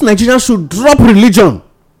indigenous Nigerians should drop religion.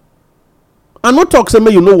 I no talk say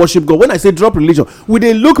me you know worship God. When I say drop religion, would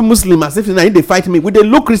they look Muslim as if they fight me? Would they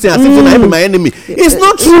look Christian as if they be my enemy? It's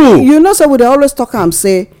not true. You know, so they always talk and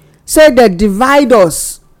say they divide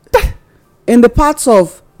us in the parts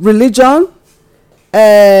of religion,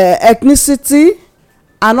 ethnicity,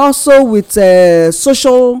 and also with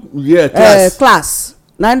social class.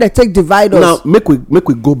 Now they take divide us. Now make we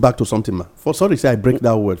go back to something, man. Sorry, say I break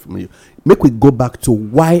that word from you. Make we go back to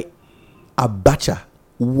why Abacha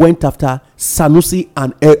went after Sanusi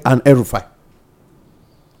and El-Rufai.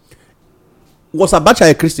 Was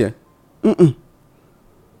Abacha a Christian?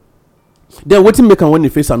 Then what did make when they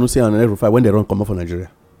face Sanusi and El-Rufai when they run come out for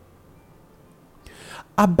Nigeria?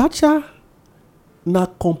 Abacha na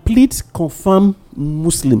complete confirmed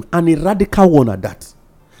Muslim and a radical one at that.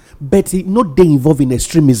 But he not they involved in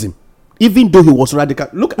extremism. Even though he was radical.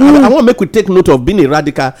 Look, I want to make we take note of being a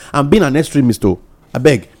radical and being an extremist though. I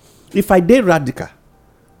beg. If I did radical,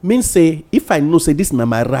 mean say if I know say this na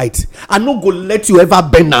my right, I no go let you ever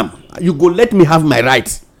bend am. You go let me have my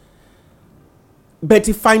right. But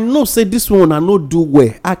if I know say this one I no do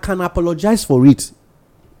well, I can apologize for it.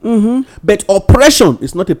 But oppression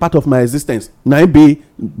is not a part of my existence. Now be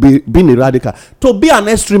being a radical. To be an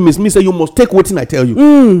extremist means say you must take what I tell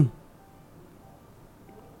you.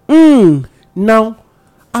 Now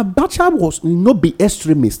Abacha was not be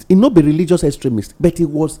extremist, he not be religious extremist, but he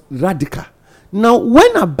was radical. Now,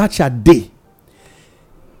 when Abacha day,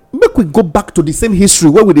 make we go back to the same history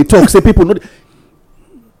where we talk, say people know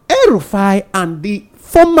El-Rufai and the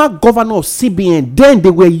former governor of CBN, then they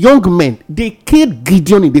were young men. They killed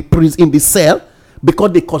Gideon in the prison, in the cell,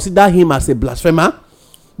 because they consider him as a blasphemer,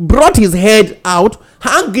 brought his head out,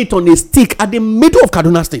 hung it on a stick at the middle of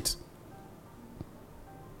Kaduna State.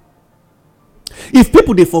 If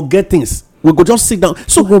people they forget things, we go just sit down.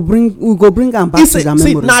 So we go bring them back to their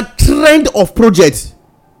memory. See, now trend of project.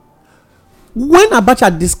 When Abacha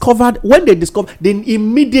they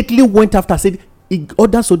immediately went after, said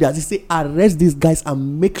other soldiers, they say arrest these guys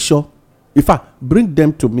and make sure, in fact, bring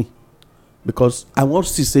them to me, because I want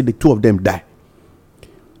to say the two of them die.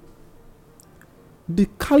 The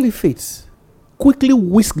caliphate quickly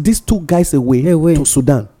whisked these two guys away to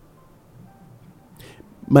Sudan.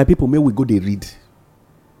 My people, may we go they read.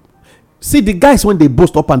 See, the guys when they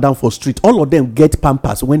boast up and down for street, all of them get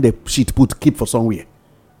pampers when they shit put keep for somewhere.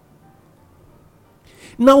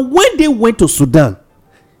 Now, when they went to Sudan,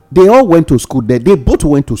 they all went to school there. They both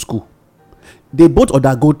went to school. They both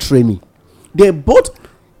undergo training. In fact,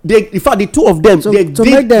 the two of them,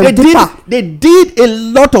 they did a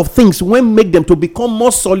lot of things when make them to become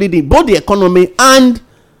more solid in both the economy and.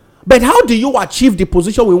 But how do you achieve the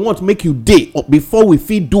position we want to make you day before we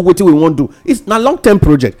feel do what we want to do? It's not a long-term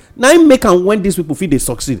project. Now make and when these people feel they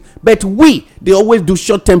succeed. But they always do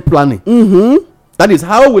short-term planning. That is,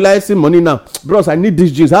 how will I see money now? Bros, I need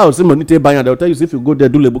these jeans. How will I see money to buy? And they'll tell you, if you go there,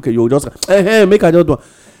 do the book, you'll just, make I just do.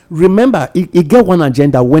 Remember, it get one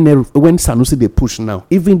agenda when Sanusi they push now.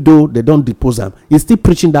 Even though they don't depose them, he's still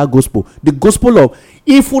preaching that gospel. The gospel of,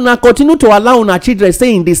 if una continue to allow una children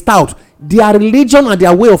stay in this stout, their religion and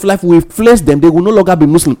their way of life will flesh them. They will no longer be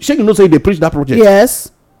Muslim. Shey you know say they preach that project?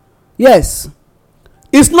 Yes.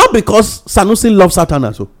 It's not because Sanusi loves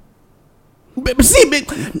Satan so.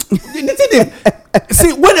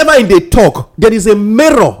 See, whenever they talk, there is a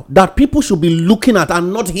mirror that people should be looking at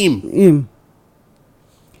and not him.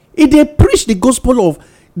 If they preach the gospel of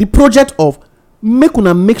the project of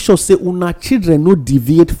make sure say una children no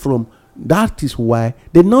deviate from, that is why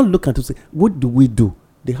they now look at to say, what do we do?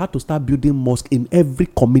 They have to start building mosque in every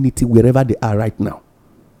community wherever they are right now.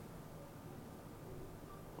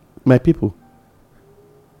 My people,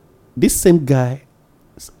 this same guy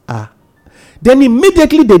then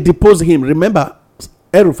immediately they depose him. Remember,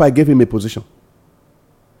 El-Rufai gave him a position.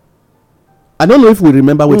 I don't know if we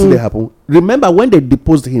remember what did happen. Remember when they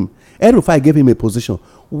deposed him, El-Rufai gave him a position.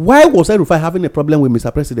 Why was El-Rufai having a problem with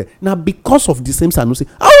Mr. President? Now, because of the same Sanusi.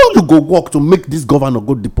 How will you go work to make this governor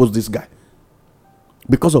go depose this guy?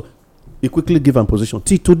 Because of he quickly give am position.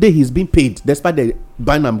 Till today, he's been paid despite the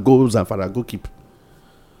ban am go Zamfara go keep.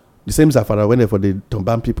 The same Zamfara when for the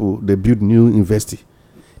Tomban people, they build new university.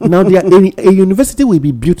 Now, a university will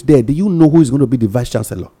be built there. Do you know who is going to be the vice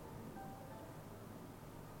chancellor?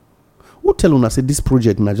 Who tell una say this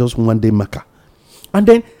project na just one day marker? And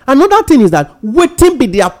then another thing is that waiting be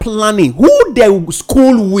their planning. Who they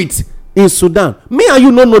school with in Sudan? Me and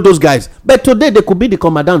you don't know those guys, but today they could be the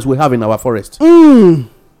commandants we have in our forest. Now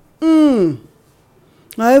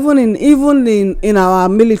even in our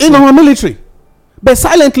military. In our military, but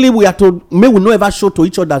silently we are told, may we not ever show to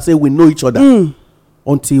each other say we know each other.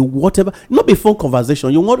 Until whatever, not before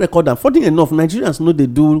conversation, you won't record them. Funny enough, Nigerians know they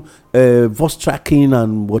do voice tracking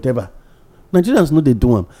and whatever. Nigerians know they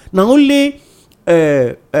do them. Now only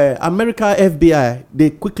America FBI,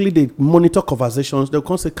 they monitor conversations. They'll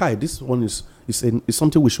come say, Kai, this one is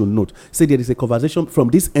something we should note. Say there is a conversation from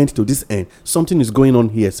this end to this end. Something is going on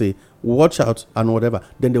here. Say, watch out and whatever.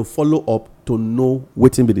 Then they'll follow up to know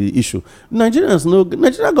what will be the issue. Nigerians know,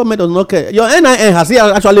 Nigerian government does not care. Your NIN has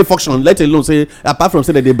actually functioned, let alone say, apart from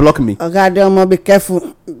say that they block me. Okay, they must be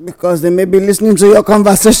careful because they may be listening to your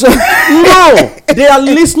conversation. No, they are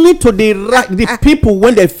listening to the people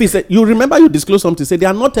when they feel. You remember you disclose something, say they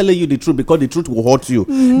are not telling you the truth because the truth will hurt you.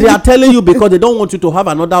 They are telling you because they don't want you to have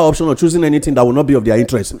another option of choosing anything that will not be of their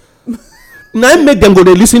interest. Now make them go,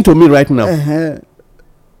 they listen to me right now.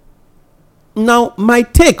 Now, my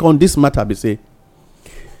take on this matter be say,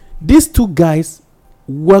 these two guys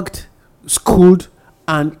worked, schooled,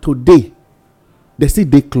 and today, they still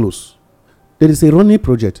they close. There is a running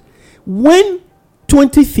project. When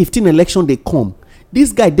 2015 election they come,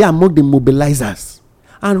 this guy they among the mobilizers.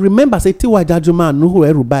 And remember, say Tiwa Jajuma and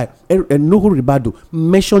Nuhu Ribadu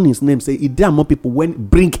mention his name, say there among people when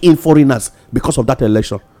bring in foreigners because of that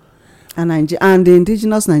election. And the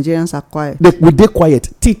indigenous Nigerians are quiet. They quiet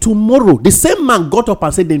till tomorrow. The same man got up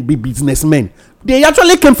and said they be businessmen. They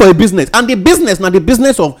actually came for a business, and the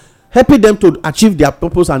business of helping them to achieve their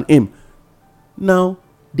purpose and aim. Now,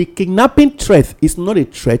 the kidnapping threat is not a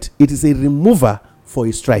threat; it is a remover for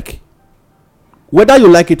a strike. Whether you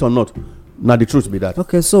like it or not, now the truth be that.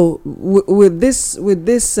 Okay, so with this,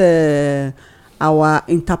 our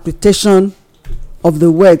interpretation of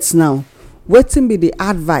the words now, wetin be the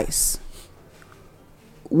advice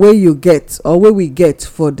wey you get or wey we get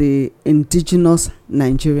for the indigenous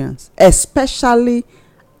Nigerians, especially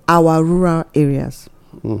our rural areas?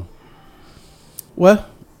 Well,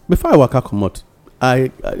 before I waka comot,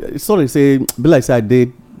 I sorry say be like say I dey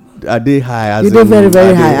high. You dey very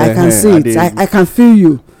very high. I can see it. I can feel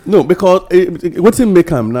you. No, because wetin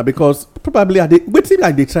make am now, because probably wetin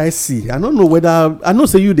I dey try see. I don't know whether I know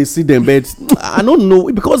say you dey see them, but I don't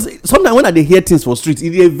know, because sometimes when I dey hear things for street, it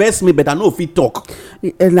dey vex me, but I no fit talk.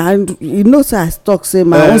 And you know, say I talk say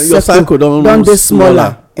my own circle don dey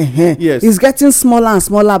smaller. Yes, it's getting smaller and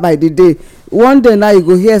smaller by the day. One day now you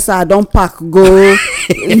go hear say I don pack go.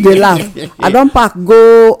 You dey laugh. I don pack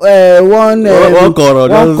go one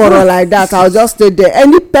corral like that. I'll just stay there.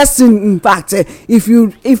 Any person, in fact, if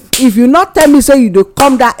you not tell me say you dey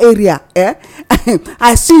come that area,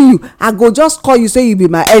 I see you, I go just call you say you be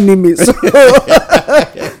my enemy. So no,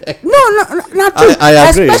 not true. I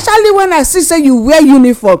agree. Especially when I see say you wear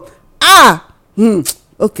uniform.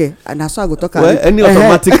 Okay, and that's why I go talk. Well, any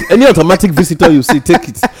automatic visitor you see, take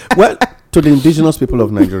it. Well, to the indigenous people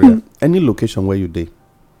of Nigeria, any location where you dey.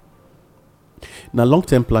 Now,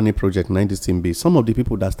 long-term planning project 19B. Some of the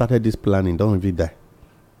people that started this planning don't even die,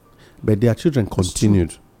 but their children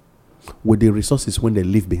continued with the resources when they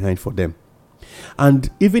leave behind for them. And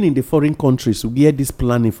even in the foreign countries where this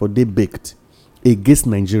planning for they baked against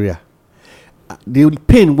Nigeria, the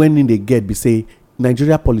pain when they get be say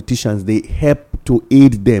Nigeria politicians, they help to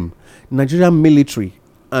aid them. Nigerian military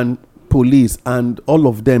and police and all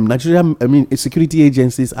of them, security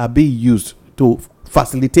agencies are being used to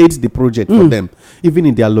facilitate the project for them, even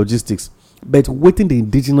in their logistics. But waiting the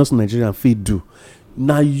indigenous Nigerian feed do.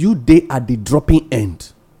 Now they at the dropping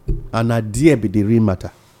end, and at there be the real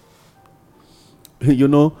matter. You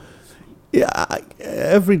know,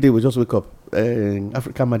 every day we just wake up.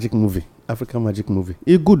 African magic movie.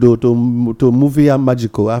 It's good though to movie and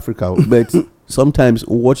magical Africa, but sometimes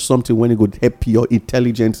watch something when it could help your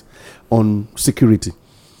intelligence on security.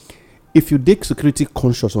 If you take security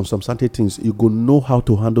conscious on some certain things, you go know how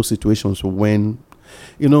to handle situations when,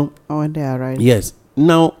 when they arise. Yes.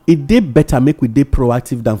 Now, it dey better make we dey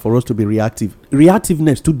proactive than for us to be reactive.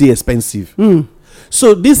 Reactiveness too dey expensive.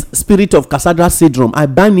 So this spirit of Cassandra syndrome, I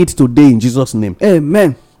ban it today in Jesus' name.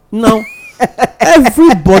 Amen. Now,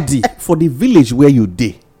 everybody for the village where you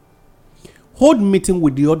dey, hold meeting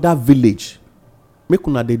with the other village make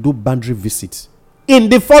una dey do boundary visit in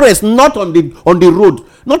the forest, not on the road,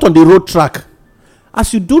 not on the road track.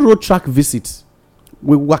 As you do road track visit,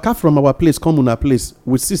 we waka from our place come una place,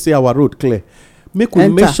 we see say our road clear, make we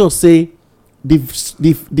make sure say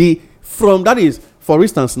the from that is, for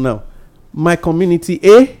instance, now my community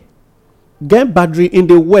A get boundary in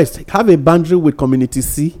the west, have a boundary with community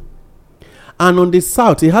C, and on the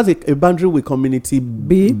south it has a boundary with community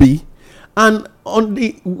B, and on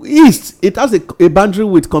the east it has a boundary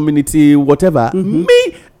with community whatever.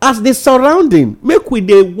 Me as the surrounding, make we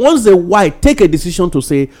dey once a while take a decision to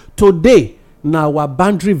say today na our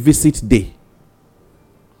boundary visit day.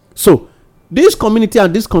 So this community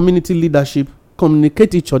and this community leadership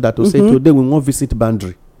communicate each other to say today we wan visit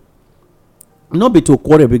boundary. Not be to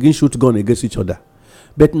quarrel, begin shoot gun against each other,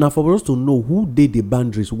 but now for us to know who dey the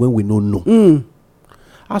boundaries when we no know.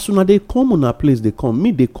 As soon as they come on our place, they come.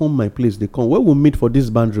 Me, they come my place, they come. When we meet for this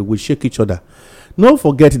boundary, we shake each other. Don't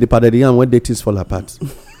forget the Padadian when dates fall apart.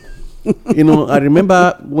 I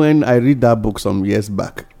remember when I read that book some years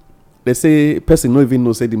back. They say person no even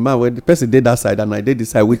know, say the man when the person did that side and I did this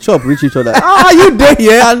side, we chop reach each other. You there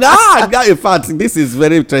here? And in fact, this is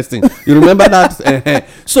very interesting. You remember that?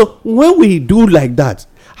 So when we do like that,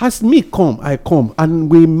 as me come, I come, and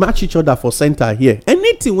we match each other for center here.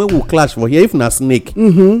 Anything when we clash for here, if na snake,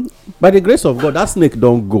 by the grace of God, that snake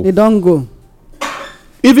don't go. It don't go.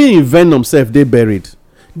 Even in Venom self, they buried.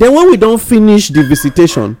 Then when we don't finish the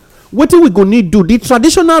visitation, what do we go need do? The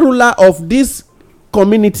traditional ruler of this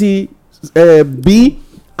community B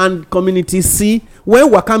and community C, when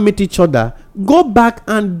we can meet each other, go back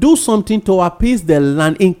and do something to appease the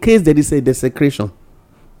land in case there is a desecration.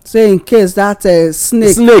 Say in case that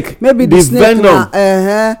snake maybe the snake venom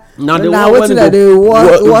now wetin dem dey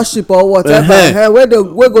worship or whatever wey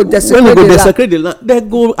go desecrate the land, they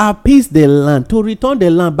go appease the land to return the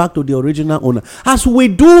land back to the original owner. As we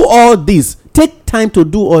do all this, take time to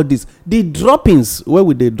do all this, the droppings wey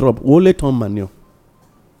we dey drop we only turn manure.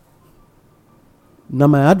 Now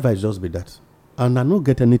my advice just be that, and I no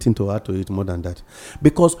get anything to add to it more than that,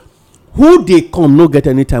 because who dey come no get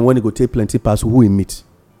any time when e go take plenty pass who e meet.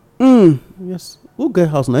 Yes, who get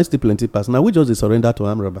house now still plenty pass. Now we just dey surrender to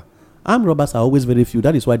armed robber. Armed robbers are always very few.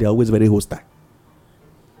 That is why they are always very hostile.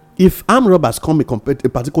 If armed robbers come a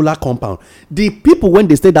particular compound, the people when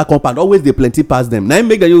they stay that compound always dey plenty pass them. Now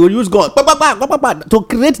make them you use gun to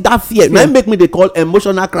create that fear. Now make me they call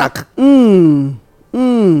emotional crack.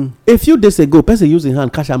 A few days ago, person use his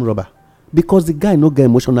hand catch armed robber because the guy no get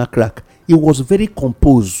emotional crack. He was very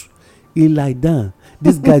composed. He lie down.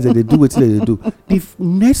 These guys that they do what they do. The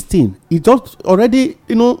next thing, he just already,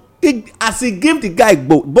 as he gave the guy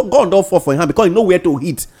gun don't fall for him because he know where to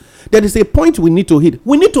hit. There is a point we need to hit.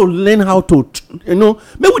 We need to learn how to,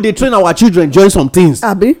 maybe they train our children join some things.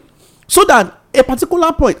 Abi, so that a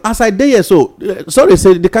particular point, as I did here, so sorry,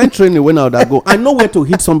 say the kind training when I would go, I know where to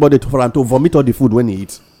hit somebody for him to vomit all the food when he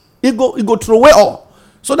eats. He go throw away all,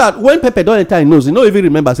 so that when Pepe don't enter, he knows. He don't even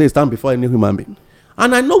remember say stand before any human being.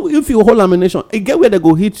 And I know if you hold ammunition, it get where they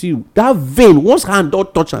go hit you. That vein, once hand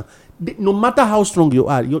don't touch her, no matter how strong you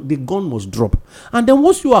are, the gun must drop. And then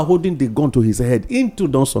once you are holding the gun to his head, into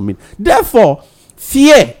don't submit. Therefore,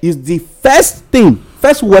 fear is the first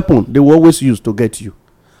weapon they will always use to get you.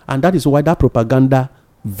 And that is why that propaganda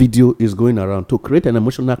video is going around, to create an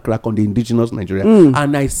emotional crack on the indigenous Nigeria.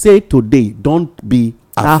 And I say today, don't be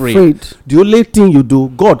afraid. The only thing you do,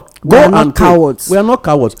 God, we are not cowards. We are not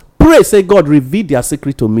cowards. Pray, say, God, reveal their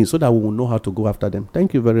secret to me so that we will know how to go after them.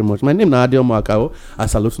 Thank you very much. My name is Adio Mwakao. I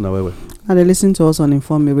salute you now. And they listen to us on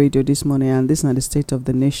Inform Me Radio this morning, and this is the state of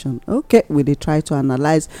the nation. Okay, we dey try to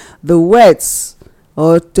analyze the words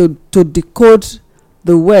or to decode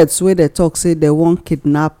the words where they talk say they won't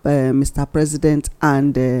kidnap Mr. President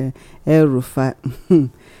and El Rufai.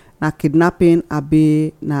 Na kidnapping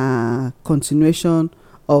abi na continuation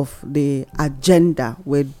of the agenda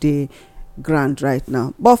where they grant right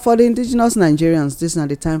now. But for the indigenous Nigerians, this is not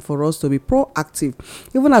the time for us to be proactive.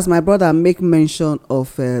 Even as my brother make mention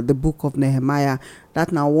of the book of Nehemiah,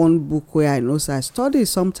 that now one book where I know, so I studied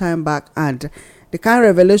some time back, and the kind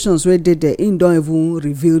of revelations we did there, in don't even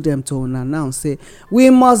reveal them to announce. Say we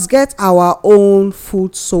must get our own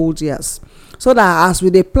foot soldiers, so that as we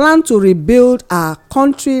they plan to rebuild our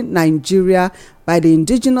country, Nigeria, by the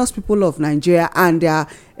indigenous people of Nigeria and their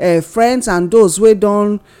friends and those who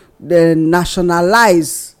don't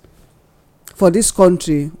nationalize for this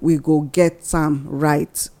country, we go get some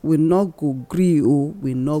right. We not go gree,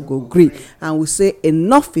 we not go gree, and we say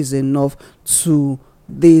enough is enough to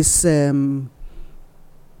this to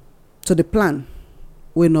the plan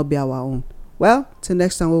will not be our own. Well, till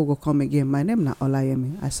next time we will come again. My name is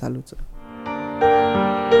Olayemi. I salute you.